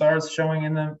review stars showing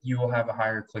in them, you will have a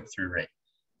higher click-through rate.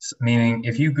 Meaning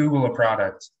if you Google a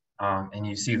product and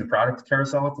you see the product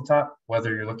carousel at the top,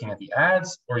 whether you're looking at the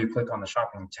ads or you click on the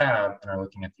shopping tab and are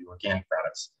looking at the organic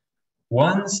products,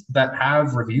 ones that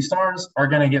have review stars are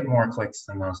going to get more clicks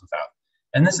than those without.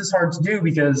 And this is hard to do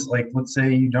because, like, let's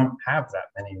say you don't have that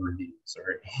many reviews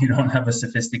or you don't have a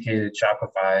sophisticated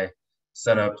Shopify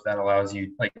setup that allows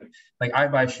you, like I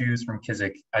buy shoes from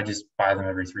Kizik. I just buy them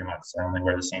every 3 months. I only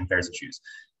wear the same pairs of shoes.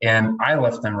 And I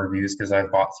left them reviews because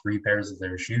I've bought 3 pairs of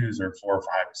their shoes, or 4 or 5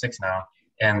 or 6 now.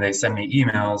 And they send me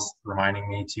emails reminding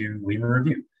me to leave a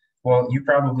review. Well, you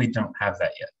probably don't have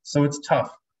that yet. So it's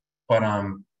tough. But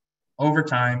over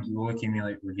time, you will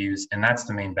accumulate reviews. And that's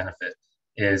the main benefit,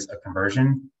 is a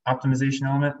conversion optimization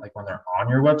element. Like when they're on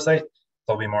your website,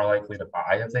 they'll be more likely to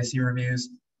buy if they see reviews.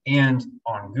 And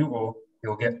on Google,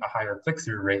 you'll get a higher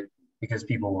click-through rate because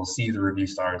people will see the review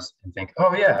stars and think,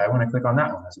 oh yeah, I want to click on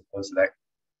that one, as opposed to that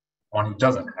one who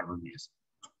doesn't have reviews.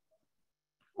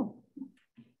 This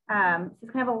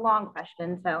is kind of a long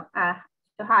question. So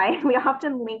hi, we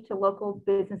often link to local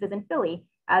businesses in Philly.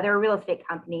 They're real estate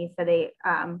companies, so they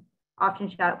often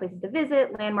shout out places to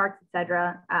visit, landmarks,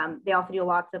 etc. They also do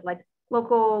lots of like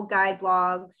local guide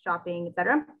blogs, shopping,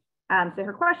 etc. So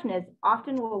her question is, they'll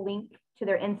often link to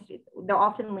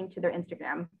their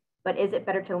Instagram, but is it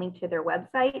better to link to their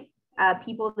website?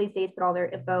 People these days put all their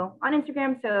info on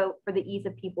Instagram, so for the ease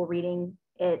of people reading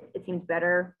it, it seems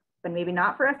better, but maybe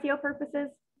not for SEO purposes.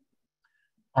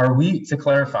 Are we, to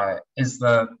clarify, is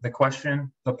the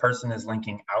question the person is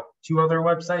linking out to other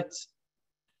websites,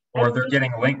 or they're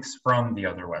getting links from the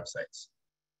other websites?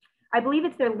 I believe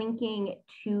it's they're linking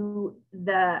to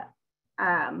the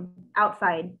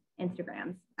outside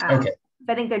Instagrams. Okay.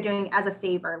 So I think they're doing as a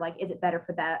favor, like, is it better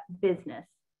for that business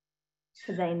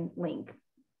to then link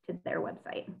to their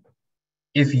website?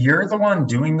 If you're the one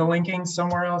doing the linking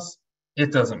somewhere else,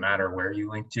 it doesn't matter where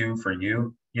you link to for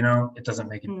you. You know, it doesn't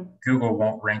make it, Google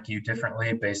won't rank you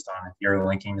differently based on if you're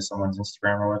linking to someone's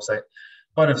Instagram or website.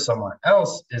 But if someone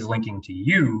else is linking to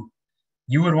you,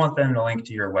 you would want them to link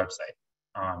to your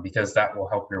website because that will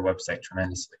help your website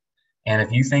tremendously. And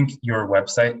if you think your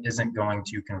website isn't going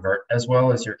to convert as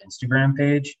well as your Instagram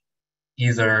page,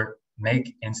 either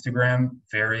make Instagram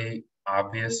very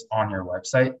obvious on your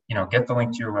website, you know, get the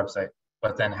link to your website,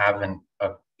 but then have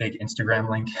a big Instagram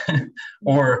link,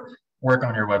 or work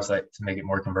on your website to make it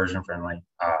more conversion friendly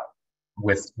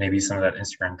with maybe some of that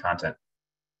Instagram content.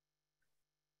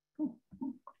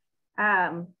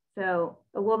 So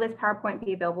will this PowerPoint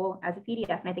be available as a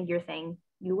PDF? And I think you're saying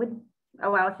you would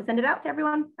allow us to send it out to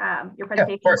everyone? Your presentation?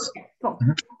 Yeah, of course. Okay, cool.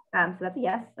 Mm-hmm. So that's a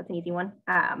yes. That's an easy one.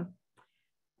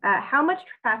 How much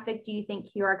traffic do you think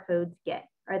QR codes get?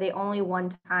 Are they only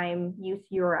one-time use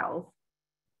URLs?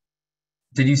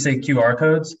 Did you say QR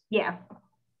codes? Yeah.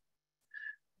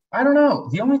 I don't know.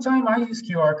 The only time I use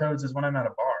QR codes is when I'm at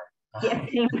a bar.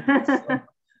 Yeah.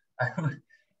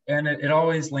 And it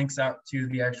always links out to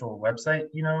the actual website,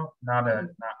 you know, not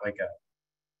like a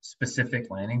specific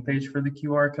landing page for the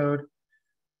QR code.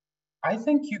 I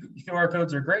think QR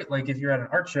codes are great. Like if you're at an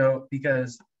art show,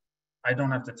 because I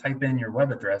don't have to type in your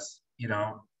web address, you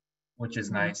know, which is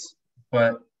nice.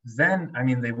 But then, I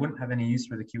mean, they wouldn't have any use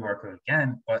for the QR code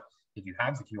again. But if you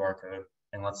have the QR code,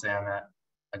 and let's say I'm at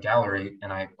a gallery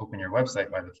and I open your website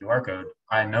by the QR code,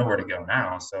 I know where to go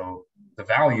now. So the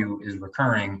value is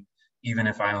recurring, even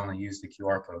if I only use the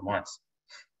QR code once.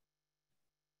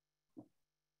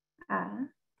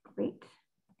 Great.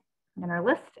 And then our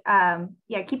list,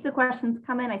 yeah, keep the questions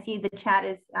coming. I see the chat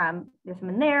is, there's some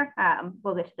in there.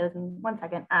 We'll get to those in 1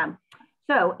 second.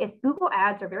 So if Google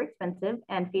ads are very expensive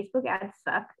and Facebook ads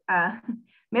suck,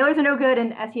 mailers are no good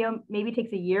and SEO maybe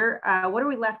takes a year, what are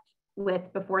we left with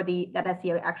before that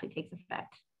SEO actually takes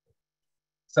effect?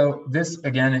 So this,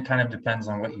 again, it kind of depends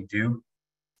on what you do.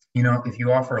 You know, if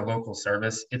you offer a local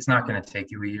service, it's not going to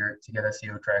take you a year to get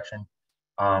SEO traction.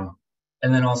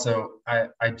 And then also,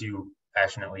 I do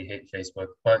passionately hate Facebook,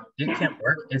 but it can't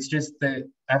work. It's just that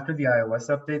after the iOS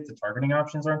update, the targeting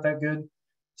options aren't that good.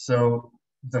 So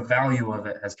the value of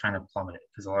it has kind of plummeted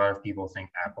because a lot of people think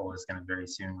Apple is going to very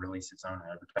soon release its own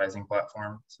advertising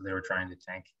platform. So they were trying to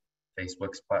tank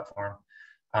Facebook's platform.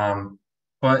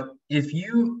 But if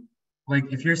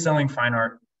you're selling fine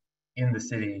art in the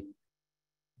city,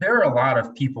 there are a lot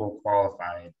of people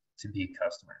qualified to be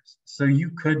customers. So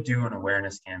you could do an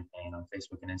awareness campaign on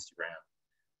Facebook and Instagram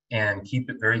and keep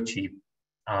it very cheap.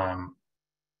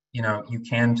 You know, you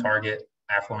can target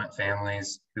affluent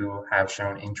families who have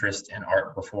shown interest in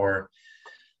art before.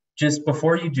 Just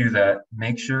before you do that,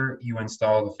 make sure you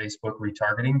install the Facebook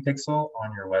retargeting pixel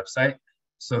on your website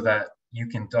so that you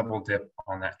can double dip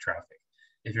on that traffic.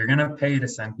 If you're going to pay to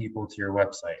send people to your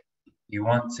website, you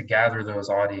want to gather those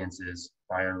audiences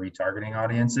via retargeting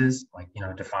audiences, like, you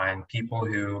know, define people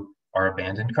who are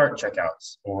abandoned cart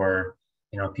checkouts or,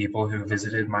 you know, people who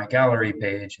visited my gallery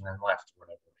page and then left or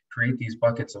whatever. Create these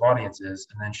buckets of audiences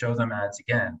and then show them ads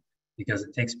again, because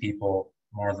it takes people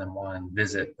more than one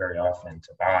visit very often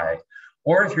to buy.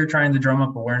 Or if you're trying to drum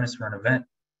up awareness for an event,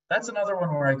 that's another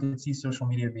one where I could see social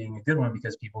media being a good one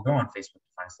because people go on Facebook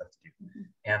to find stuff to do.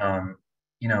 And,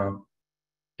 you know,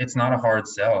 it's not a hard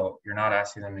sell. You're not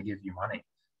asking them to give you money.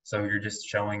 So you're just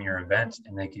showing your event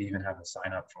and they could even have a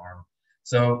sign up form.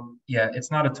 So yeah,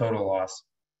 it's not a total loss.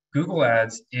 Google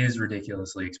ads is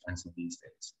ridiculously expensive these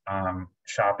days.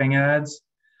 Shopping ads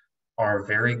are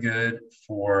very good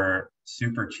for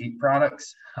super cheap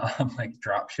products, like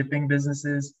drop shipping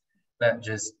businesses that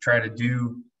just try to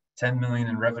do 10 million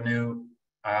in revenue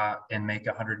and make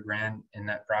 100 grand in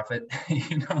net profit.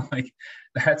 You know, like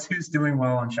that's who's doing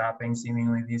well on shopping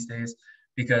seemingly these days,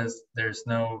 because there's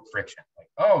no friction. Like,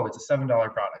 oh, it's a $7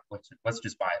 product. Let's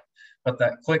just buy it. But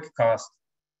that click cost,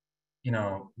 you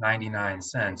know, 99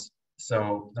 cents.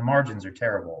 So the margins are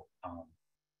terrible.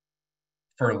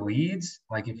 For leads,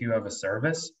 like if you have a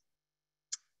service,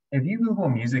 if you Google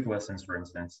music lessons, for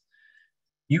instance,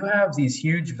 you have these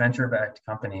huge venture-backed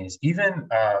companies, even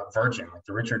Virgin, like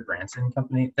the Richard Branson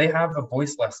company, they have a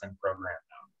voice lesson program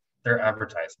now. They're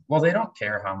advertising. Well, they don't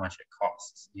care how much it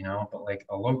costs, you know, but like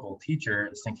a local teacher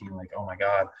is thinking like, oh my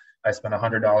God, I spent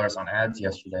 $100 on ads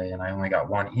yesterday and I only got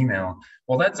one email.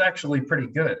 Well, that's actually pretty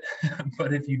good.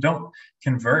 But if you don't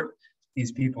convert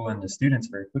these people into students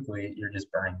very quickly, you're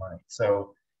just burning money.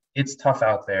 So it's tough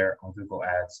out there on Google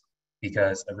ads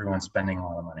because everyone's spending a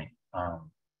lot of money.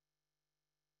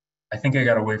 I think I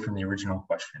got away from the original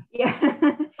question. Yeah.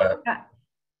 But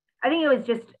I think it was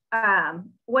just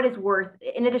what is worth,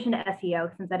 in addition to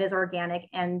SEO, since that is organic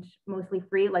and mostly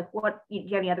free, like what, do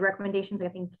you have any other recommendations, I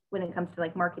think, when it comes to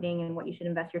like marketing and what you should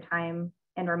invest your time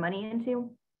and or money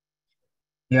into?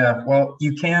 Yeah, well,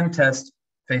 you can test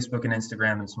Facebook and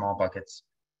Instagram in small buckets.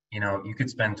 You know, you could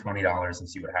spend $20 and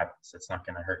see what happens. It's not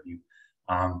going to hurt you.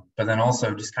 But then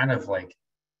also just kind of like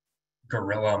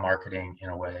guerrilla marketing in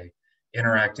a way,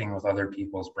 interacting with other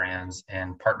people's brands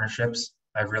and partnerships,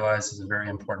 I've realized is a very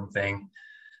important thing.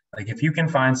 Like if you can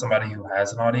find somebody who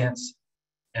has an audience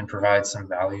and provide some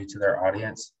value to their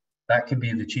audience, that could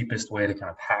be the cheapest way to kind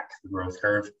of hack the growth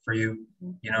curve for you.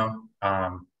 You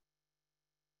know,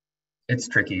 it's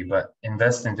tricky, but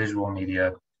invest in visual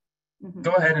media.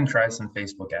 Go ahead and try some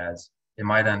Facebook ads. it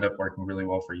might end up working really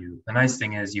well for you. The nice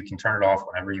thing is you can turn it off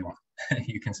whenever you want.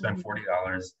 You can spend $40,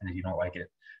 and if you don't like it,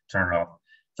 turn it off.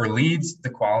 For leads, the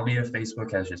quality of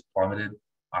Facebook has just plummeted.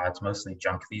 It's mostly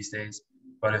junk these days.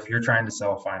 But if you're trying to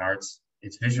sell fine arts,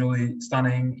 it's visually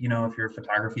stunning. You know, if your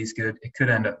photography is good, it could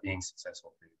end up being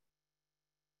successful for you.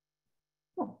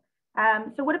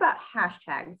 Cool. So what about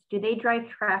hashtags? Do they drive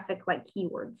traffic like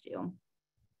keywords do?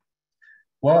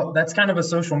 Well, that's kind of a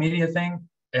social media thing,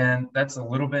 and that's a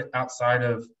little bit outside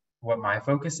of what my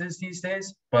focus is these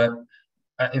days. But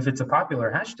if it's a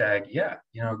popular hashtag, yeah,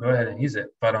 you know, go ahead and use it.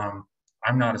 But I'm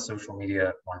not a social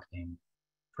media marketing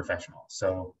professional,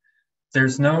 so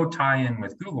there's no tie-in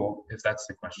with Google, if that's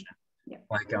the question. Yeah.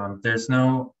 Like, there's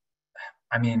no,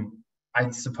 I mean, I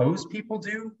suppose people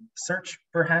do search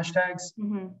for hashtags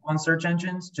on search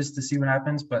engines just to see what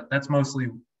happens, but that's mostly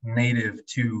native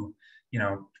to, you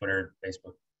know, Twitter,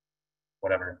 Facebook,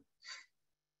 whatever.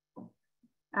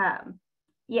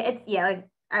 Like,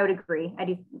 I would agree.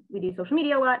 We do social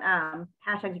media a lot.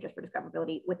 Hashtags are just for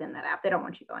discoverability within that app. They don't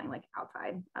want you going like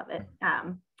outside of it.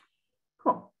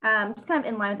 Cool. Just kind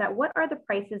of in line with that, what are the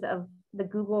prices of the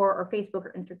Google or Facebook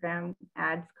or Instagram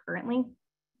ads currently?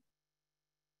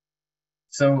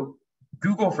 So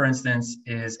Google, for instance,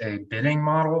 is a bidding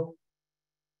model.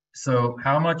 So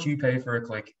how much you pay for a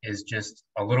click is just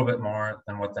a little bit more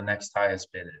than what the next highest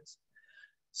bid is.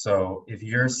 So if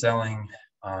you're selling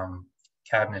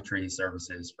cabinetry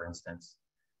services, for instance,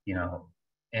 you know,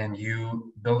 and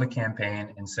you build a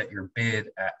campaign and set your bid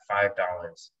at $5,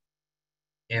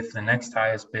 if the next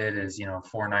highest bid is, you know,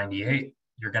 $4.98,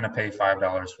 you're going to pay $5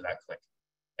 for that click,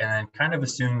 and then kind of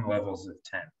assume levels of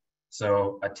 10.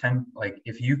 So a 10, like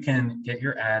if you can get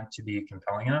your ad to be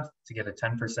compelling enough to get a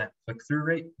 10% click-through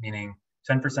rate, meaning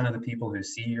 10% of the people who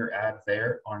see your ad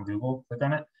there on Google click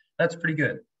on it, that's pretty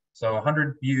good. So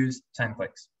 100 views, 10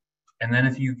 clicks. And then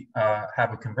if you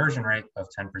have a conversion rate of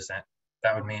 10%,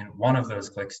 that would mean one of those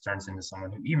clicks turns into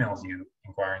someone who emails you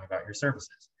inquiring about your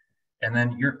services. And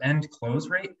then your end close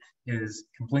rate is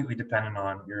completely dependent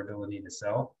on your ability to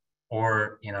sell,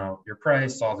 or, you know, your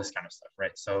price, all this kind of stuff,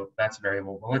 right? So that's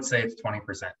variable. Well, let's say it's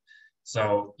 20%.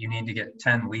 So you need to get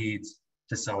 10 leads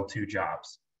to sell 2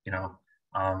 jobs. You know,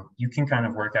 you can kind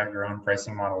of work out your own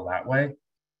pricing model that way.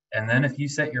 And then if you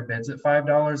set your bids at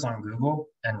 $5 on Google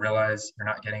and realize you're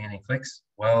not getting any clicks,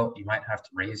 well, you might have to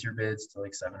raise your bids to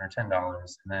like $7 or $10, and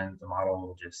then the model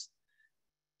will just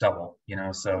double, you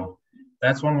know? So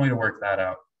that's one way to work that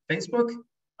out. Facebook,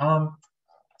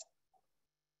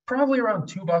 probably around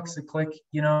 $2 a click,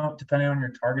 you know, depending on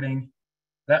your targeting.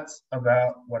 That's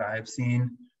about what I've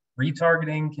seen.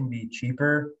 Retargeting can be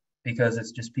cheaper because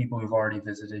it's just people who've already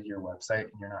visited your website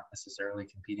and you're not necessarily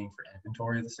competing for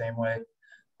inventory the same way.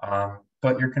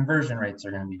 But your conversion rates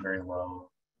are going to be very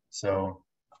low. So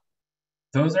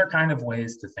those are kind of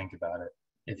ways to think about it.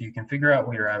 If you can figure out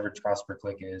what your average cost per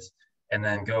click is, and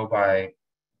then go by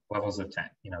levels of 10,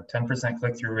 you know, 10%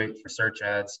 click-through rate for search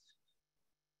ads,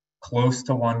 close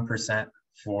to 1%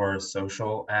 for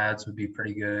social ads would be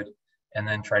pretty good. And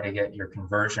then try to get your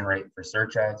conversion rate for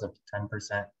search ads up to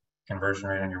 10%, conversion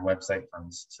rate on your website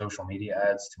from social media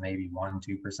ads to maybe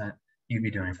 1-2%, you'd be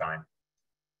doing fine.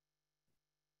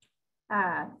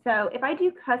 So if I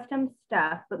do custom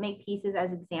stuff, but make pieces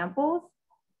as examples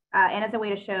and as a way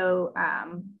to show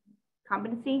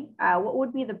competency, what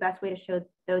would be the best way to show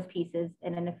those pieces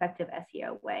in an effective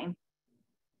SEO way?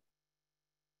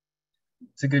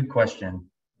 It's a good question.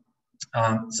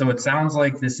 So it sounds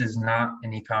like this is not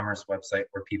an e-commerce website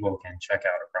where people can check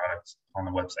out a product on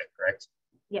the website, correct?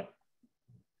 Yep.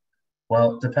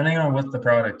 Well, depending on what the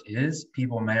product is,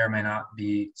 people may or may not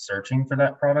be searching for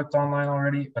that product online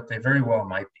already, but they very well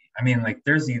might be. I mean, like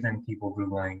there's even people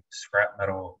Googling scrap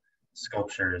metal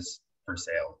sculptures for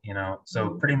sale, you know?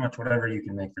 So pretty much whatever you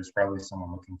can make, there's probably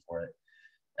someone looking for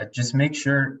it. Just make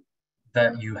sure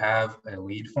that you have a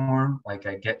lead form, like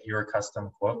a get your custom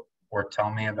quote, or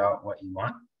tell me about what you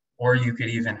want. Or you could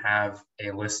even have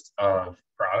a list of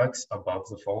products above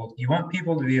the fold. You want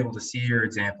people to be able to see your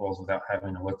examples without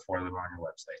having to look for them on your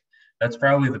website. That's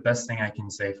probably the best thing I can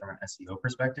say from an SEO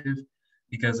perspective,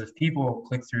 because if people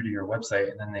click through to your website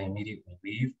and then they immediately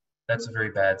leave, that's a very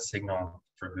bad signal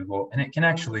for Google, and it can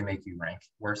actually make you rank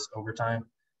worse over time.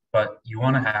 But you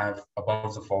want to have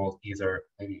above the fold either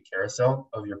maybe a carousel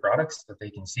of your products that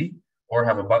they can see, or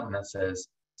have a button that says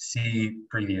see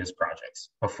previous projects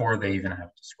before they even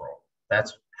have to scroll.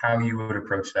 That's how you would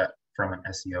approach that from an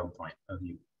SEO point of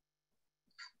view.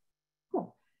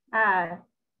 Cool.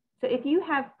 So if you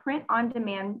have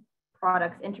print-on-demand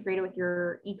products integrated with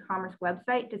your e-commerce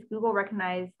website, does Google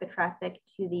recognize the traffic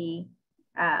to the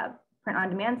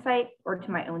print-on-demand site or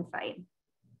to my own site?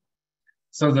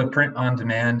 So the print on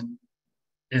demand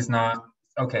is not,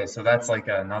 okay, so that's like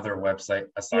another website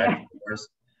aside Yeah. from yours.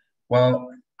 Well,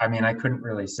 I mean, I couldn't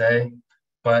really say,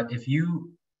 but if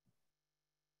you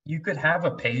could have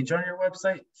a page on your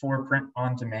website for print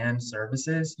on demand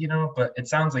services, but it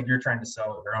sounds like you're trying to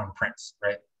sell your own prints,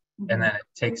 right? And Mhm. then it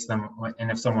takes them,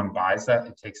 and if someone buys that,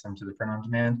 it takes them to the print on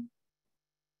demand.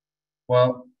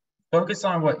 Well, focus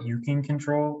on what you can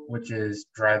control, which is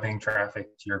driving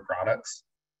traffic to your products.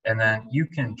 And then you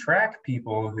can track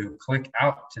people who click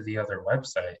out to the other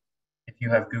website. If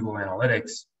you have Google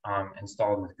Analytics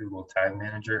installed with Google Tag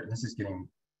Manager, and this is getting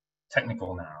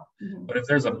technical now, Mhm. but if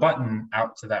there's a button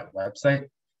out to that website,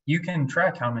 you can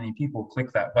track how many people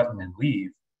click that button and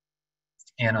leave.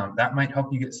 And that might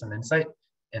help you get some insight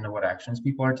into what actions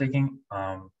people are taking.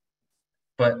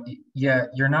 But yeah,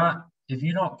 if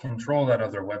you don't control that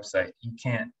other website, you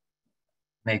can't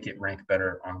make it rank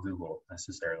better on Google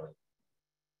necessarily.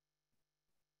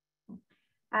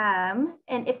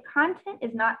 And if content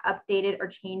is not updated or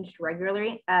changed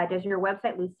regularly, does your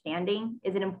website lose standing?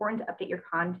 Is it important to update your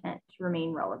content to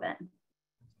remain relevant?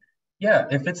 Yeah,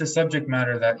 if it's a subject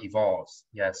matter that evolves,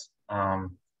 yes.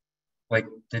 Like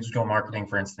digital marketing,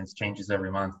 for instance, changes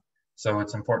every month. So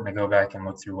it's important to go back and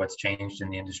look through what's changed in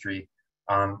the industry.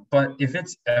 But if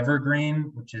it's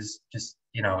evergreen, which is just,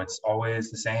 it's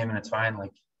always the same and it's fine,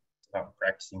 like it's about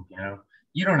practicing piano,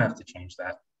 you don't have to change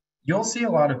that. You'll see a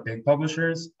lot of big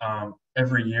publishers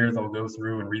every year, they'll go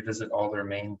through and revisit all their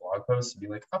main blog posts and be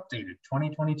like, updated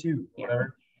 2022,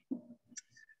 whatever.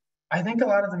 I think a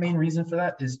lot of the main reason for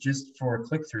that is just for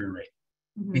click-through rate.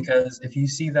 Mhm. Because if you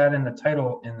see that in the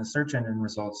title in the search engine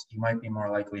results, you might be more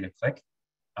likely to click.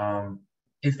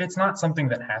 If it's not something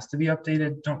that has to be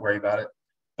updated, don't worry about it.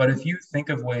 But if you think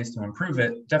of ways to improve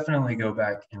it, definitely go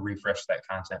back and refresh that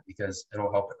content because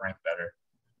it'll help it rank better.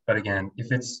 But again,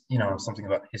 if it's something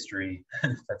about history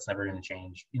that's never going to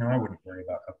change, I wouldn't worry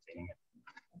about updating it.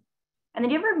 And then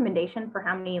do you have a recommendation for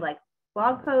how many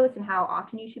blog posts and how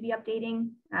often you should be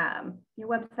updating your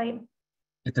website?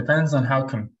 It depends on how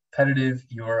competitive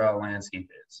your landscape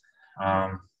is.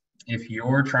 If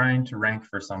you're trying to rank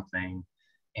for something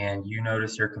and you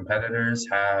notice your competitors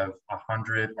have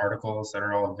 100 articles that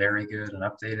are all very good and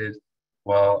updated,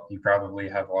 well, you probably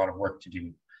have a lot of work to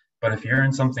do. But if you're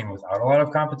in something without a lot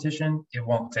of competition, it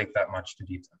won't take that much to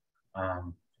beat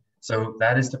them. So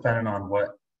that is dependent on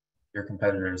what your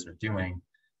competitors are doing.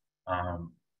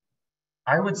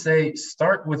 I would say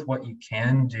start with what you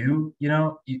can do. You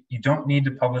don't need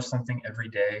to publish something every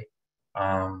day,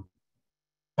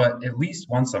 but at least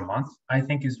once a month, I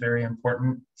think is very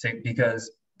important because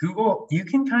Google, you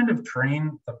can kind of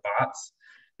train the bots.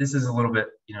 This is a little bit,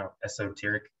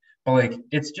 esoteric, but like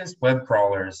it's just web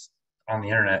crawlers on the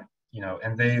internet,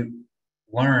 and they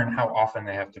learn how often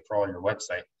they have to crawl your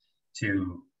website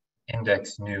to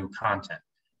index new content.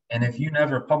 And if you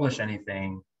never publish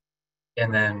anything,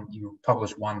 and then you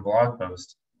publish one blog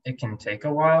post, it can take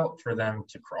a while for them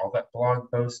to crawl that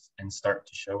blog post and start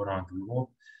to show it on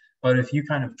Google. But if you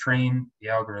kind of train the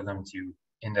algorithm to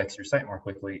index your site more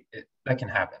quickly, that can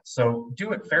happen. So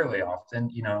do it fairly often,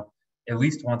 at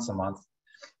least once a month,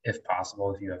 if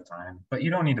possible, if you have time. But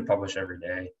you don't need to publish every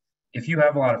day. If you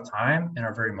have a lot of time and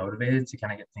are very motivated to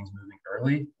kind of get things moving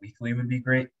early, weekly would be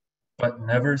great. But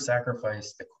never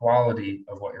sacrifice the quality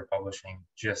of what you're publishing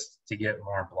just to get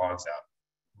more blogs out.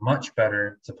 Much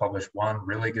better to publish one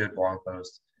really good blog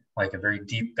post, like a very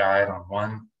deep guide on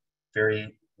one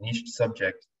very niche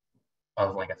subject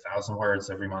of like 1,000 words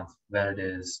every month than it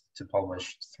is to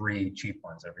publish 3 cheap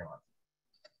ones every month.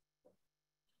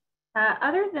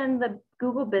 Other than the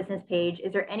Google business page,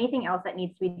 is there anything else that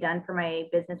needs to be done for my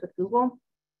business with Google?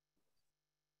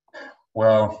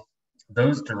 Well,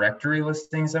 those directory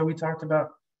listings that we talked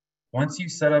about, once you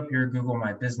set up your Google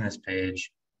My Business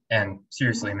page, and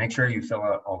seriously, make sure you fill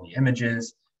out all the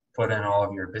images, put in all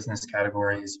of your business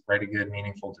categories, write a good,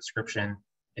 meaningful description.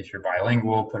 If you're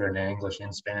bilingual, put it in English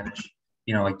and Spanish,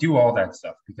 do all that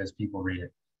stuff because people read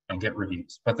it and get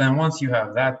reviews. But then once you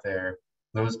have that there,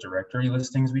 those directory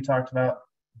listings we talked about,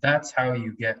 that's how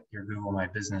you get your Google My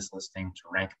Business listing to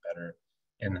rank better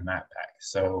in the map pack.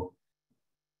 So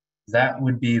that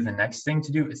would be the next thing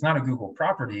to do. It's not a Google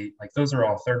property, like those are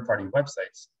all third-party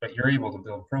websites, but you're able to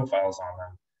build profiles on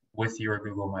them with your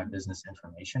Google My Business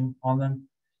information on them.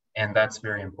 And that's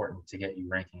very important to get you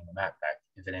ranking in the map pack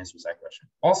if it answers that question.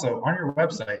 Also, on your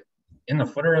website, in the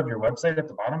footer of your website at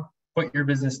the bottom, put your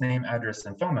business name, address,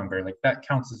 and phone number. Like that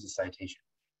counts as a citation.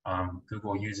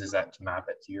 Google uses that to map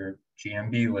it to your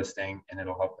GMB listing, and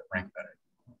it'll help it rank better.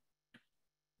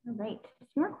 All right,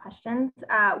 just more questions.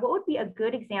 What would be a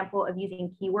good example of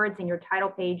using keywords in your title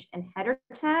page and header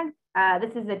tag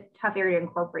This is a tough area to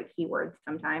incorporate keywords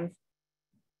sometimes.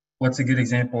 What's a good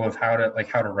example of how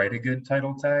to write a good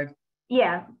title tag?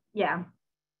 Yeah.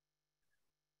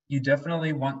 You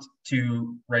definitely want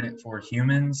to write it for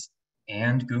humans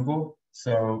and Google.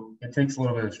 So it takes a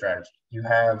little bit of strategy. You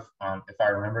have, if I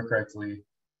remember correctly,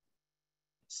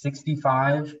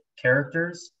 65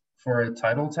 characters for a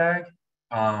title tag.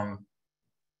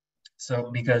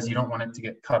 So because you don't want it to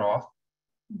get cut off,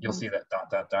 you'll see that ...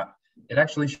 It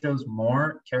actually shows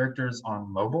more characters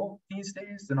on mobile these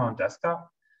days than on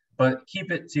desktop, but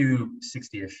keep it to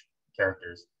 60-ish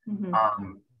characters.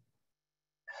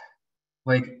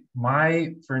 Like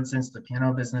for instance, the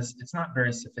piano business, it's not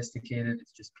very sophisticated.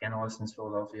 It's just piano lessons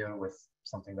Philadelphia with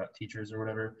something about teachers or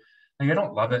whatever. Like, I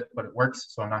don't love it, but it works,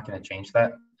 so I'm not going to change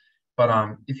that.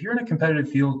 But if you're in a competitive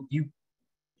field, you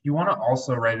want to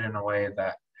also write it in a way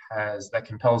that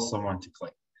compels someone to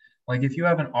click. Like, if you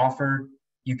have an offer,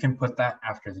 you can put that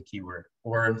after the keyword.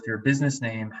 Or if your business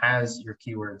name has your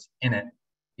keywords in it,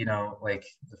 like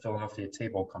the Philadelphia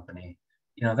Table Company,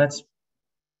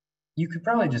 you could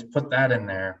probably just put that in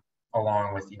there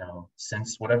along with,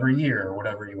 since whatever year or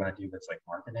whatever you want to do that's like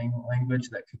marketing language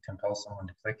that could compel someone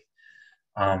to click.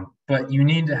 But you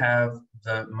need to have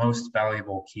the most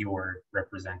valuable keyword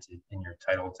represented in your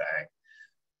title tag.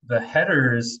 The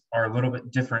headers are a little bit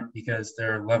different because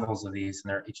there are levels of these and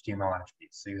they're HTML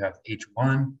attributes. So you have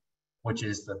H1, which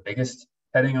is the biggest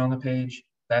heading on the page.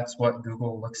 That's what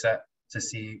Google looks at to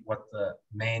see what the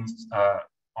main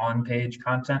on-page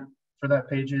content for that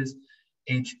page is.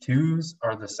 H2s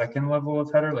are the second level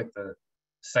of header, like the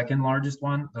second largest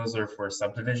one. Those are for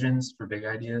subdivisions, for big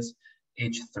ideas.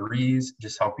 H3s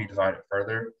just help you divide it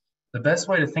further. The best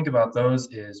way to think about those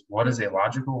is, what is a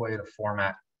logical way to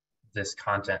format this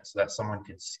content so that someone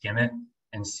could skim it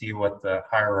and see what the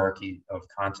hierarchy of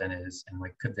content is, and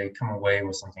like, could they come away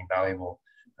with something valuable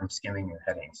from skimming your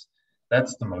headings?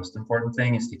 That's the most important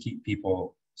thing, is to keep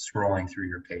people scrolling through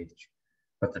your page.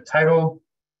 But the title,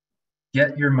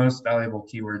 get your most valuable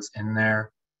keywords in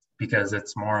there, because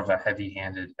it's more of a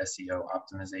heavy-handed SEO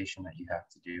optimization that you have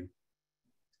to do.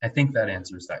 I think that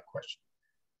answers that question.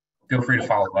 Feel free to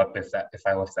follow up if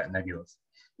I left that nebulous.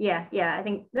 Yeah, I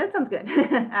think that sounds good.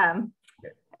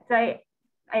 So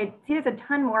I see there's a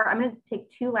ton more. I'm going to take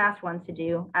two last ones to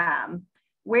do.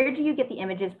 Where do you get the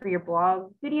images for your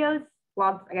blog videos?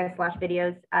 Blogs, I guess, /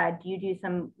 videos. Do you do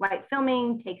some light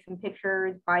filming, take some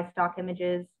pictures, buy stock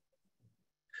images?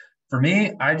 For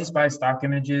me, I just buy stock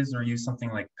images or use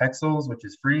something like Pexels, which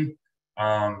is free.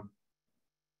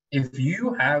 If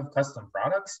you have custom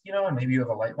products, and maybe you have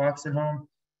a light box at home,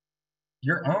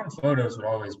 your own photos would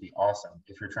always be awesome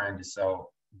if you're trying to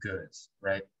sell goods,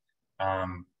 right?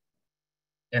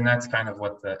 And that's kind of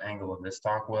what the angle of this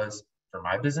talk was for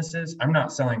my businesses. I'm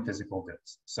not selling physical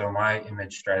goods, so my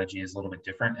image strategy is a little bit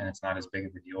different, and it's not as big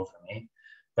of a deal for me.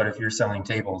 But if you're selling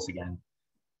tables again,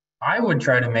 I would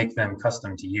try to make them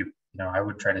custom to you. I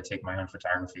would try to take my own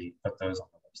photography, put those on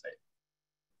the website.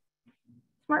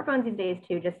 Smartphones these days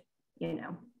too, just,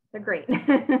 they're great.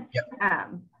 Yep.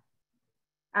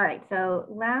 All right, so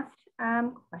last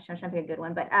question, I'm trying to pick a good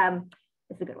one, but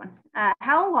it's a good one.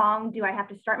 How long do I have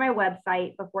to start my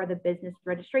website before the business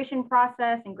registration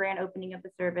process and grand opening of the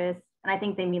service? And I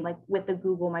think they mean like with the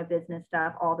Google My Business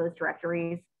stuff, all those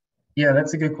directories. Yeah,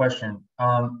 that's a good question.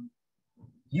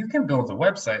 You can build a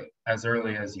website as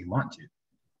early as you want to,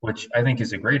 which I think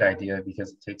is a great idea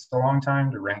because it takes a long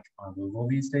time to rank on Google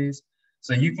these days.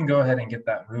 So you can go ahead and get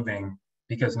that moving,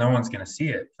 because no one's going to see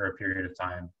it for a period of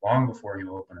time, long before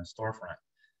you open a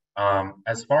storefront.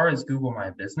 As far as Google My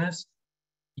Business,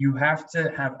 you have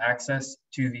to have access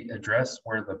to the address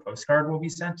where the postcard will be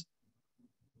sent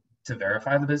to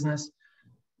verify the business.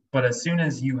 But as soon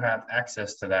as you have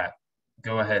access to that,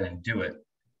 go ahead and do it.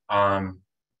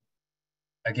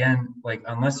 Again, like,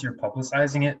 unless you're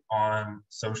publicizing it on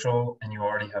social and you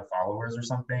already have followers or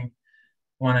something,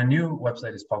 when a new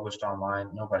website is published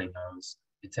online, nobody knows.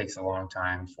 It takes a long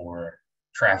time for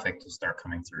traffic to start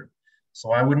coming through.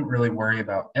 So I wouldn't really worry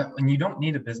about, and you don't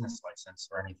need a business license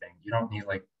or anything. You don't need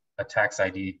like a tax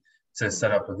ID to set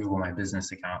up a Google My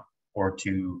Business account or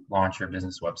to launch your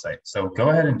business website. So go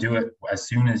ahead and do it as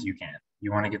soon as you can.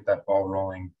 You want to get that ball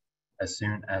rolling as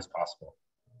soon as possible.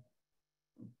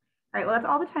 All right, well, that's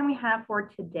all the time we have for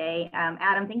today.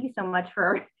 Adam, thank you so much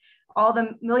for all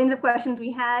the millions of questions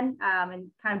we had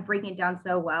and kind of breaking it down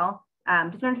so well.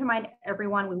 Just wanted to remind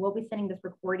everyone, we will be sending this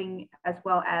recording as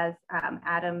well as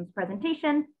Adam's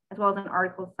presentation, as well as an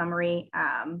article summary.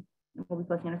 We'll be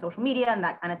posting on social media and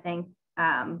that kind of thing.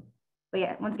 But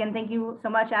yeah, once again, thank you so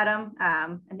much, Adam.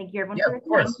 And thank you everyone for of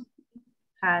course.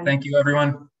 Thank you,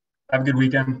 everyone. Have a good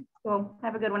weekend. Cool.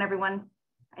 Have a good one, everyone.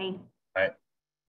 Bye. Bye.